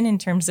communication in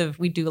terms of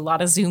we do a lot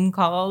of Zoom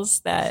calls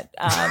that,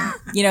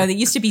 they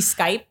used to be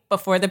Skype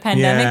before the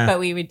pandemic, but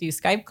we would do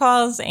Skype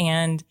calls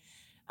and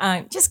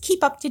just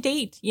keep up to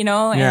date,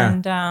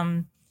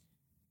 and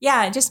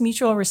just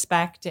mutual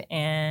respect.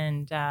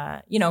 And,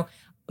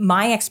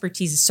 my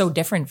expertise is so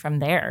different from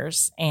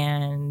theirs.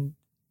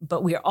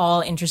 But we're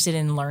all interested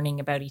in learning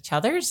about each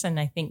other's. And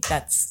I think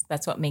that's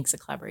what makes a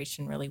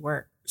collaboration really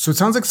work. So it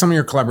sounds like some of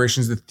your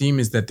collaborations, the theme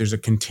is that there's a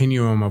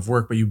continuum of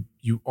work, but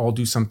you all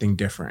do something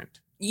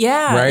different.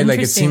 Yeah. Right. Like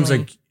it seems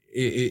like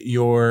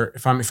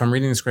if I'm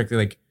reading this correctly,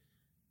 like,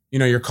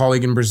 your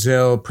colleague in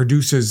Brazil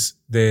produces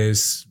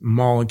this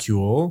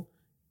molecule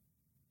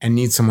and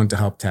needs someone to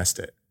help test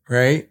it.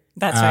 Right.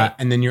 That's right.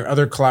 And then your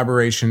other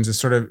collaborations is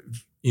sort of,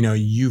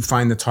 you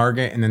find the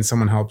target and then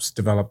someone helps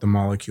develop the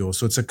molecule.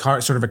 So it's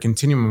sort of a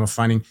continuum of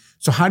finding.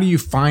 So how do you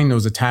find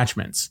those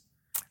attachments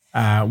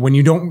when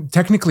you don't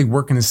technically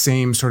work in the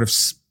same sort of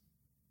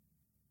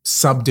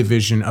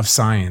subdivision of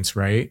science,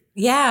 right?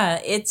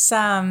 Yeah, it's,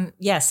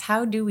 yes.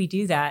 How do we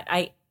do that?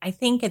 I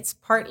think it's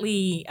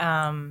partly,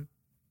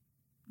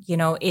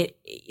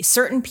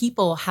 certain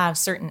people have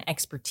certain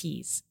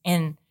expertise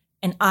and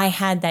I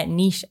had that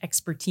niche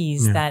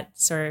expertise that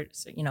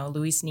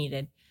Luis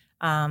needed.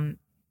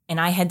 And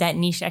I had that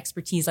niche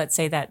expertise, let's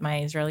say, that my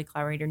Israeli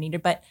collaborator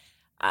needed. But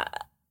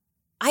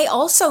I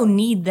also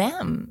need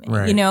them,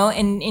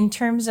 and in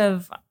terms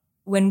of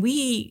when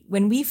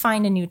we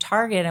find a new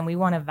target and we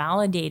want to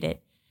validate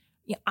it,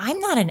 I'm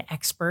not an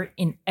expert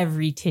in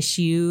every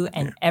tissue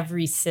and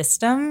every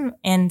system.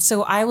 And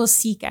so I will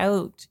seek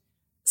out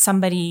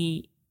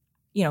somebody,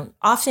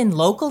 often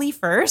locally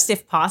first,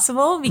 if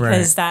possible,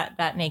 because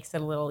that makes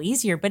it a little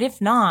easier. But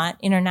if not,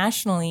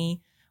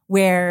 internationally,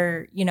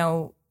 where,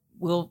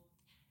 we'll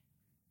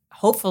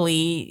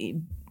hopefully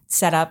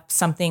set up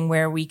something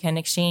where we can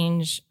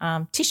exchange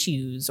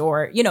tissues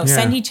or,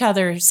 send each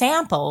other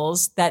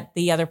samples that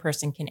the other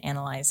person can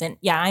analyze. And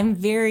I'm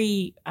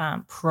very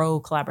pro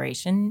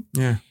collaboration.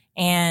 Yeah.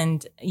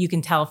 And you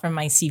can tell from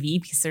my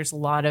CV because there's a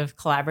lot of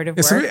collaborative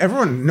work.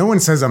 So no one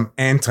says I'm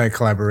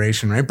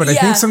anti-collaboration, right? But I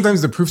think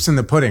sometimes the proof's in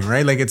the pudding,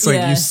 right? Like it's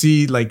like you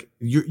see like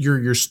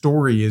your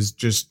story is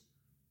just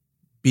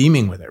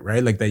beaming with it,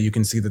 right? Like that you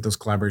can see that those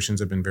collaborations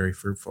have been very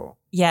fruitful.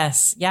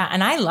 Yes. Yeah.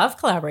 And I love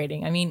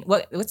collaborating. I mean,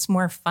 what's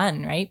more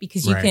fun, right?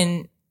 Because you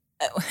can,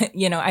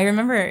 I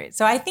remember,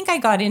 so I think I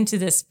got into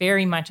this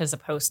very much as a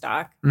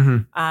postdoc.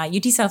 Mm-hmm.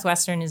 UT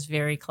Southwestern is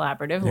very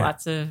collaborative. Yeah.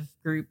 Lots of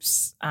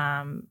groups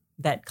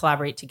that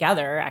collaborate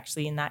together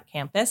actually in that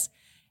campus.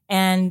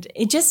 And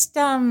it just,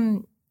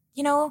 you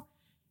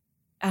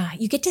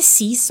get to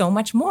see so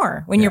much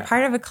more. When you're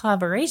part of a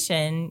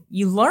collaboration,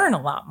 you learn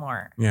a lot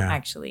more,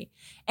 actually.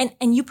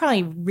 And you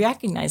probably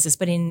recognize this,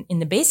 but in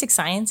the basic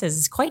sciences,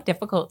 it's quite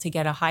difficult to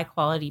get a high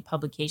quality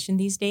publication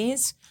these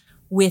days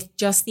with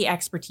just the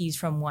expertise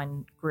from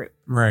one group.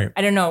 Right.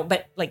 I don't know,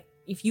 but like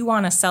if you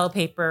want a Cell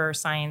paper or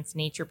Science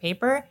Nature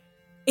paper,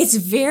 it's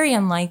very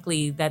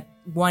unlikely that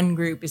one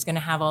group is going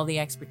to have all the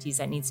expertise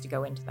that needs to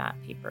go into that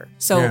paper.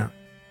 So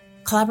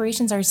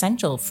collaborations are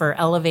essential for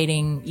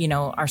elevating,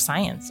 our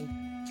science.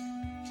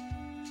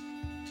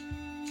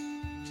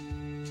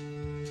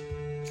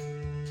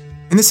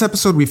 In this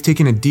episode, we've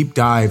taken a deep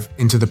dive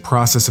into the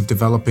process of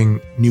developing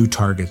new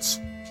targets,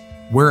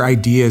 where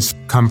ideas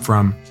come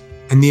from,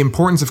 and the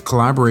importance of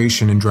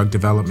collaboration in drug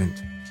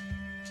development.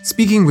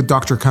 Speaking with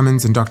Dr.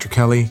 Cummins and Dr.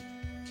 Kelly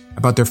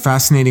about their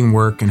fascinating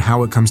work and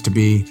how it comes to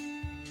be,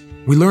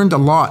 we learned a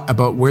lot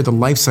about where the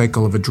life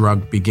cycle of a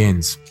drug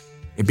begins.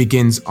 It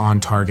begins on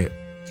target.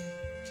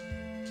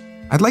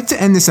 I'd like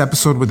to end this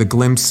episode with a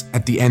glimpse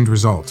at the end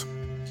result.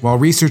 While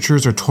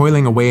researchers are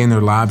toiling away in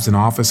their labs and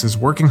offices,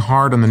 working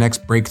hard on the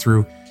next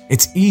breakthrough,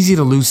 it's easy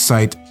to lose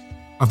sight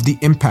of the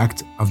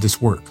impact of this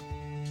work.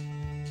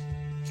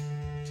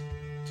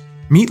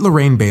 Meet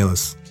Lorraine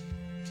Bayless.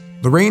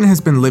 Lorraine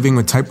has been living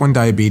with type 1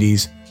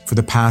 diabetes for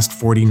the past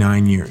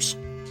 49 years.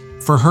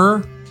 For her,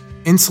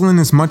 insulin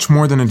is much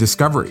more than a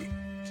discovery.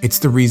 It's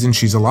the reason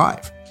she's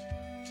alive.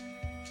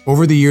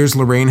 Over the years,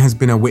 Lorraine has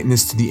been a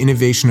witness to the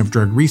innovation of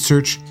drug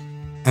research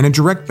and a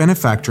direct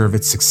benefactor of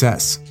its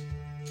success.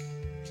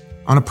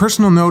 On a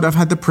personal note, I've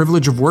had the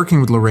privilege of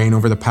working with Lorraine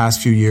over the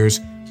past few years,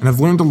 and I've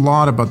learned a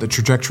lot about the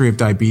trajectory of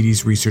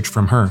diabetes research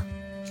from her.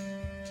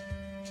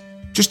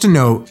 Just a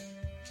note,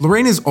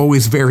 Lorraine is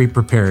always very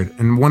prepared,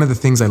 and one of the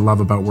things I love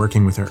about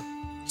working with her.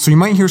 So you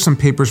might hear some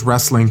papers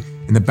rustling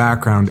in the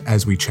background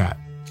as we chat.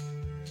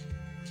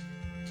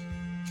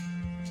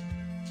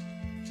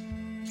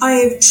 I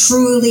am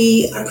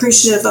truly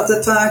appreciative of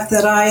the fact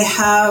that I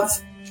have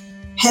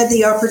had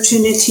the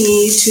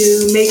opportunity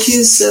to make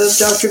use of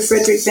Dr.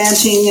 Frederick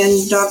Banting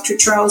and Dr.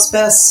 Charles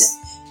Best's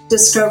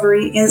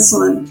discovery,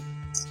 insulin.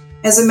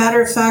 As a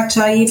matter of fact,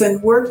 I even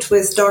worked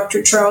with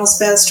Dr. Charles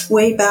Best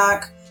way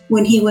back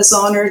when he was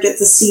honored at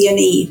the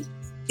CNE.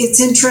 It's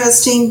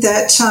interesting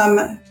that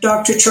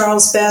Dr.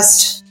 Charles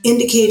Best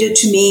indicated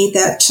to me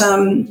that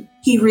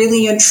he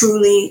really and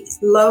truly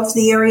loved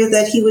the area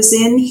that he was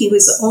in. He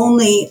was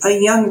only a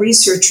young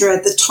researcher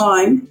at the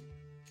time.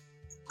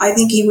 I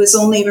think he was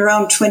only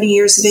around 20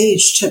 years of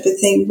age type of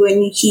thing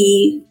when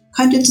he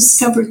kind of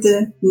discovered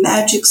the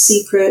magic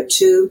secret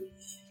to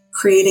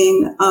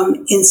creating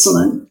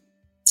insulin.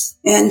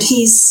 And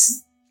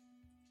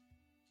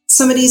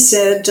somebody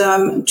said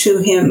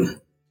to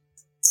him,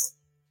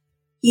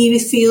 he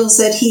feels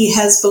that he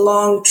has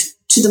belonged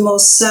to the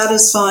most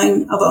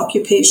satisfying of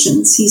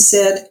occupations. He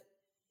said,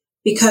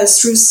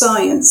 because through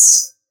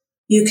science,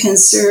 you can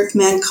serve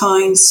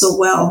mankind so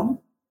well.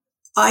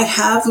 I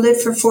have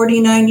lived for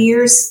 49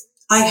 years.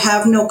 I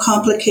have no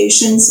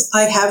complications.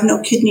 I have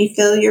no kidney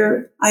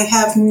failure. I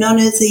have none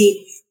of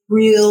the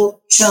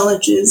real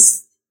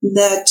challenges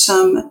that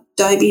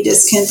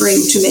diabetes can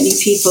bring to many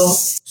people.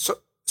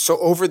 So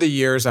over the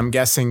years, I'm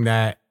guessing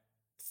that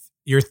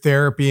your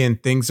therapy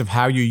and things of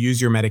how you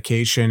use your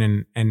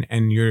medication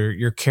and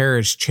your care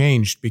has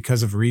changed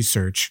because of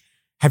research.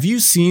 Have you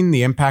seen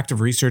the impact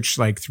of research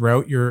like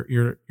throughout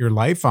your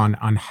life on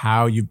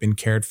how you've been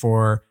cared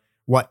for,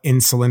 what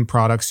insulin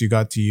products you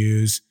got to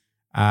use,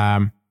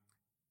 and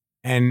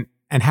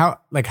how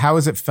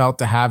has it felt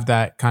to have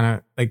that kind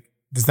of like,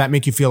 does that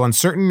make you feel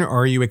uncertain,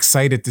 or are you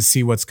excited to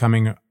see what's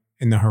coming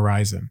in the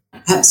horizon?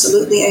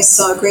 Absolutely. I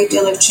saw a great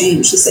deal of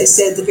change. As I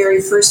said, the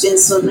very first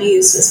insulin I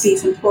used was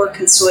beef and pork,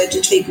 and so I had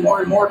to take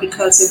more and more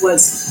because it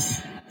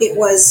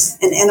was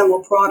an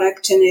animal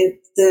product and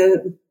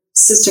the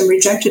system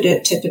rejected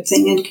it type of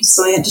thing, and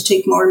so I had to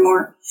take more and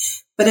more.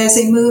 But as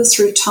I moved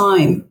through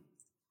time,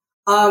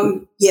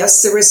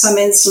 yes, there were some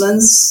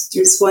insulins.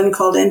 There's one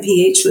called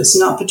NPH was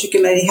not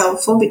particularly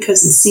helpful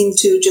because it seemed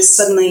to just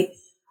suddenly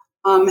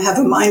have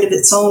a mind of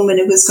its own when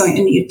it was going,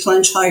 and you'd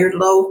plunge high or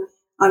low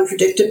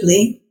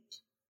unpredictably.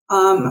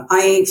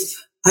 I've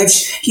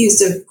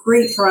used a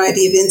great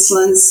variety of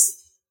insulins,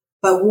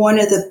 but one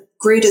of the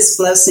greatest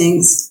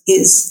blessings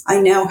is I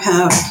now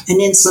have an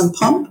insulin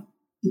pump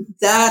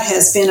that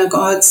has been a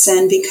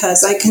godsend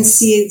because I can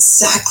see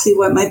exactly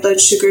what my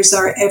blood sugars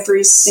are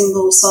every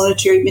single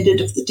solitary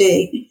minute of the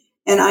day.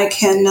 And I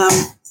can,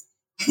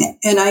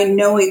 and I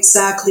know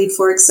exactly,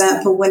 for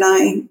example, when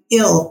I'm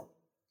ill,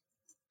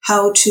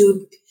 how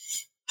to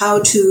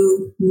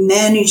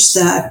manage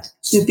that,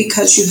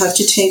 because you have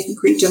to take a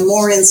great deal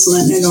more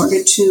insulin in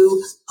order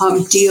to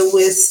deal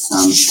with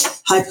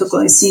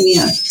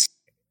hypoglycemia.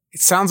 It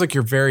sounds like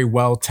you're very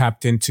well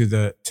tapped into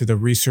the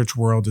research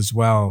world as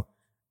well,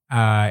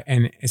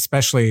 and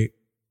especially,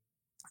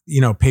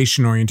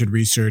 patient-oriented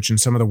research and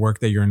some of the work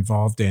that you're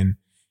involved in.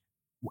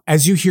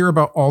 As you hear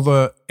about all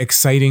the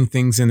exciting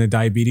things in the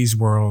diabetes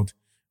world,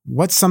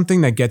 what's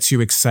something that gets you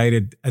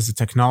excited as a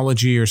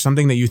technology, or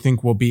something that you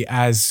think will be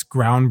as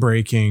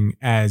groundbreaking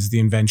as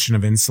the invention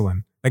of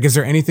insulin? Like, is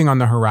there anything on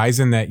the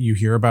horizon that you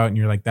hear about and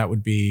you're like, that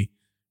would be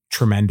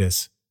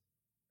tremendous?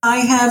 I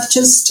have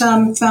just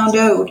found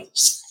out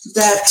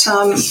that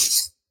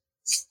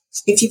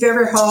if you've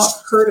ever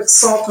heard of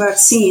Salk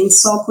vaccine,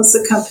 Salk was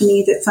the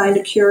company that found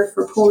a cure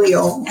for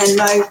polio. And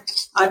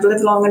I've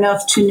lived long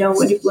enough to know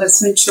what it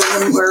was when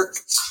children were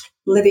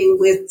living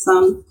with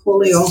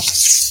polio.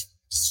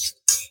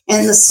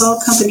 And the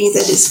Salk company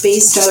that is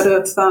based out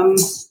of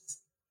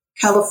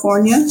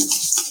California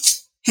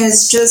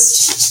has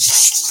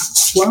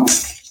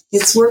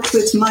it's worked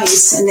with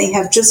mice, and they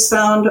have just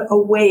found a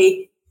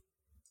way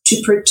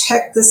to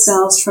protect the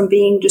cells from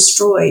being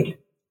destroyed.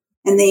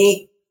 And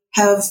they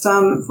have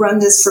run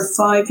this for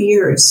 5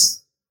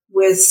 years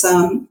with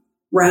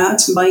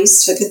rats,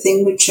 mice, type of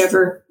thing,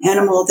 whichever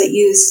animal they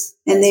use.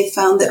 And they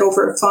found that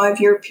over a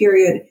 5-year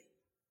period,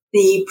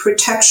 the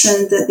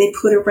protection that they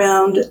put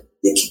around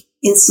the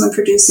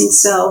insulin-producing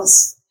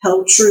cells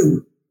held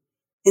true.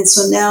 And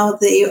so now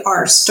they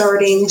are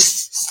starting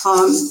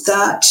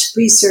that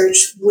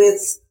research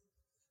with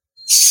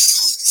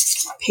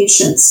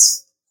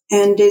patients.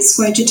 And it's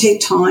going to take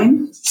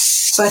time.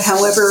 But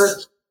however,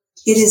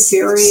 it is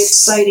very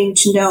exciting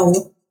to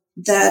know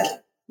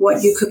that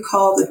what you could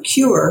call the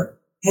cure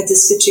at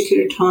this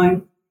particular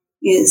time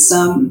is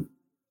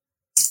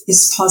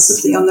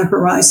possibly on the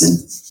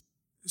horizon.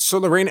 So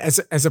Lorraine,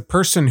 as a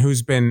person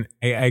who's been,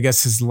 I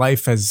guess his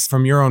life has,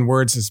 from your own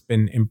words, has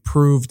been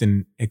improved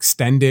and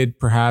extended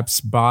perhaps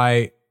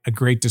by a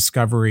great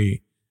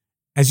discovery.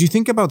 As you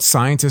think about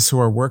scientists who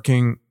are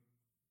working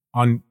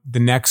on the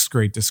next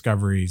great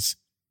discoveries,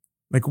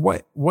 like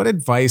what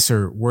advice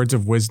or words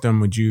of wisdom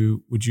would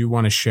you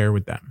want to share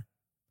with them?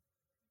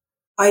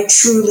 I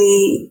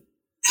truly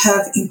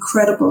have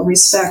incredible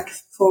respect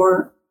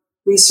for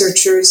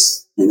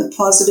researchers and the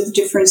positive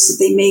difference that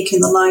they make in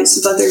the lives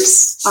of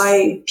others.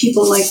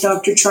 People like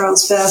Dr.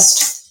 Charles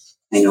Best,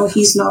 I know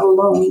he's not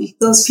alone.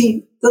 Those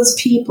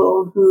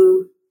people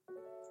who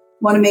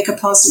want to make a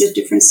positive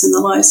difference in the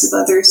lives of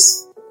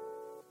others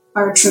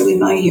are truly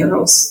my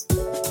heroes.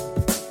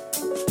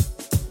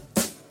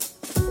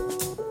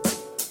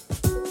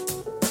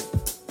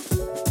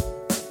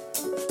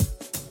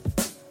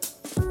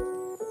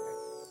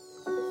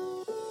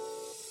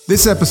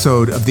 This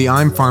episode of the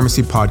I'm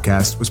Pharmacy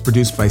podcast was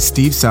produced by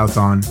Steve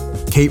Southon,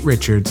 Kate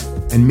Richards,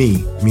 and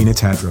me, Mina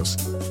Tadros.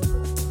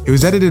 It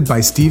was edited by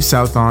Steve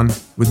Southon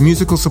with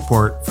musical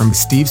support from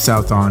Steve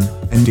Southon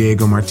and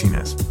Diego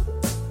Martinez.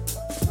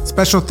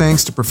 Special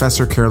thanks to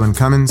Professor Carolyn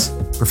Cummins,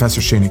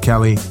 Professor Shana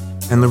Kelly,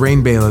 and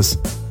Lorraine Bayless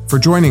for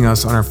joining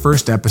us on our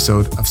first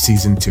episode of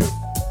Season 2.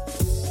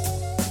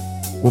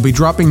 We'll be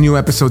dropping new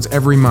episodes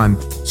every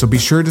month, so be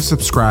sure to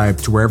subscribe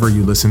to wherever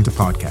you listen to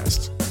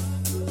podcasts.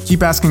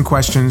 Keep asking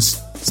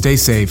questions, stay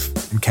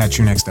safe, and catch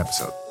you next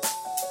episode.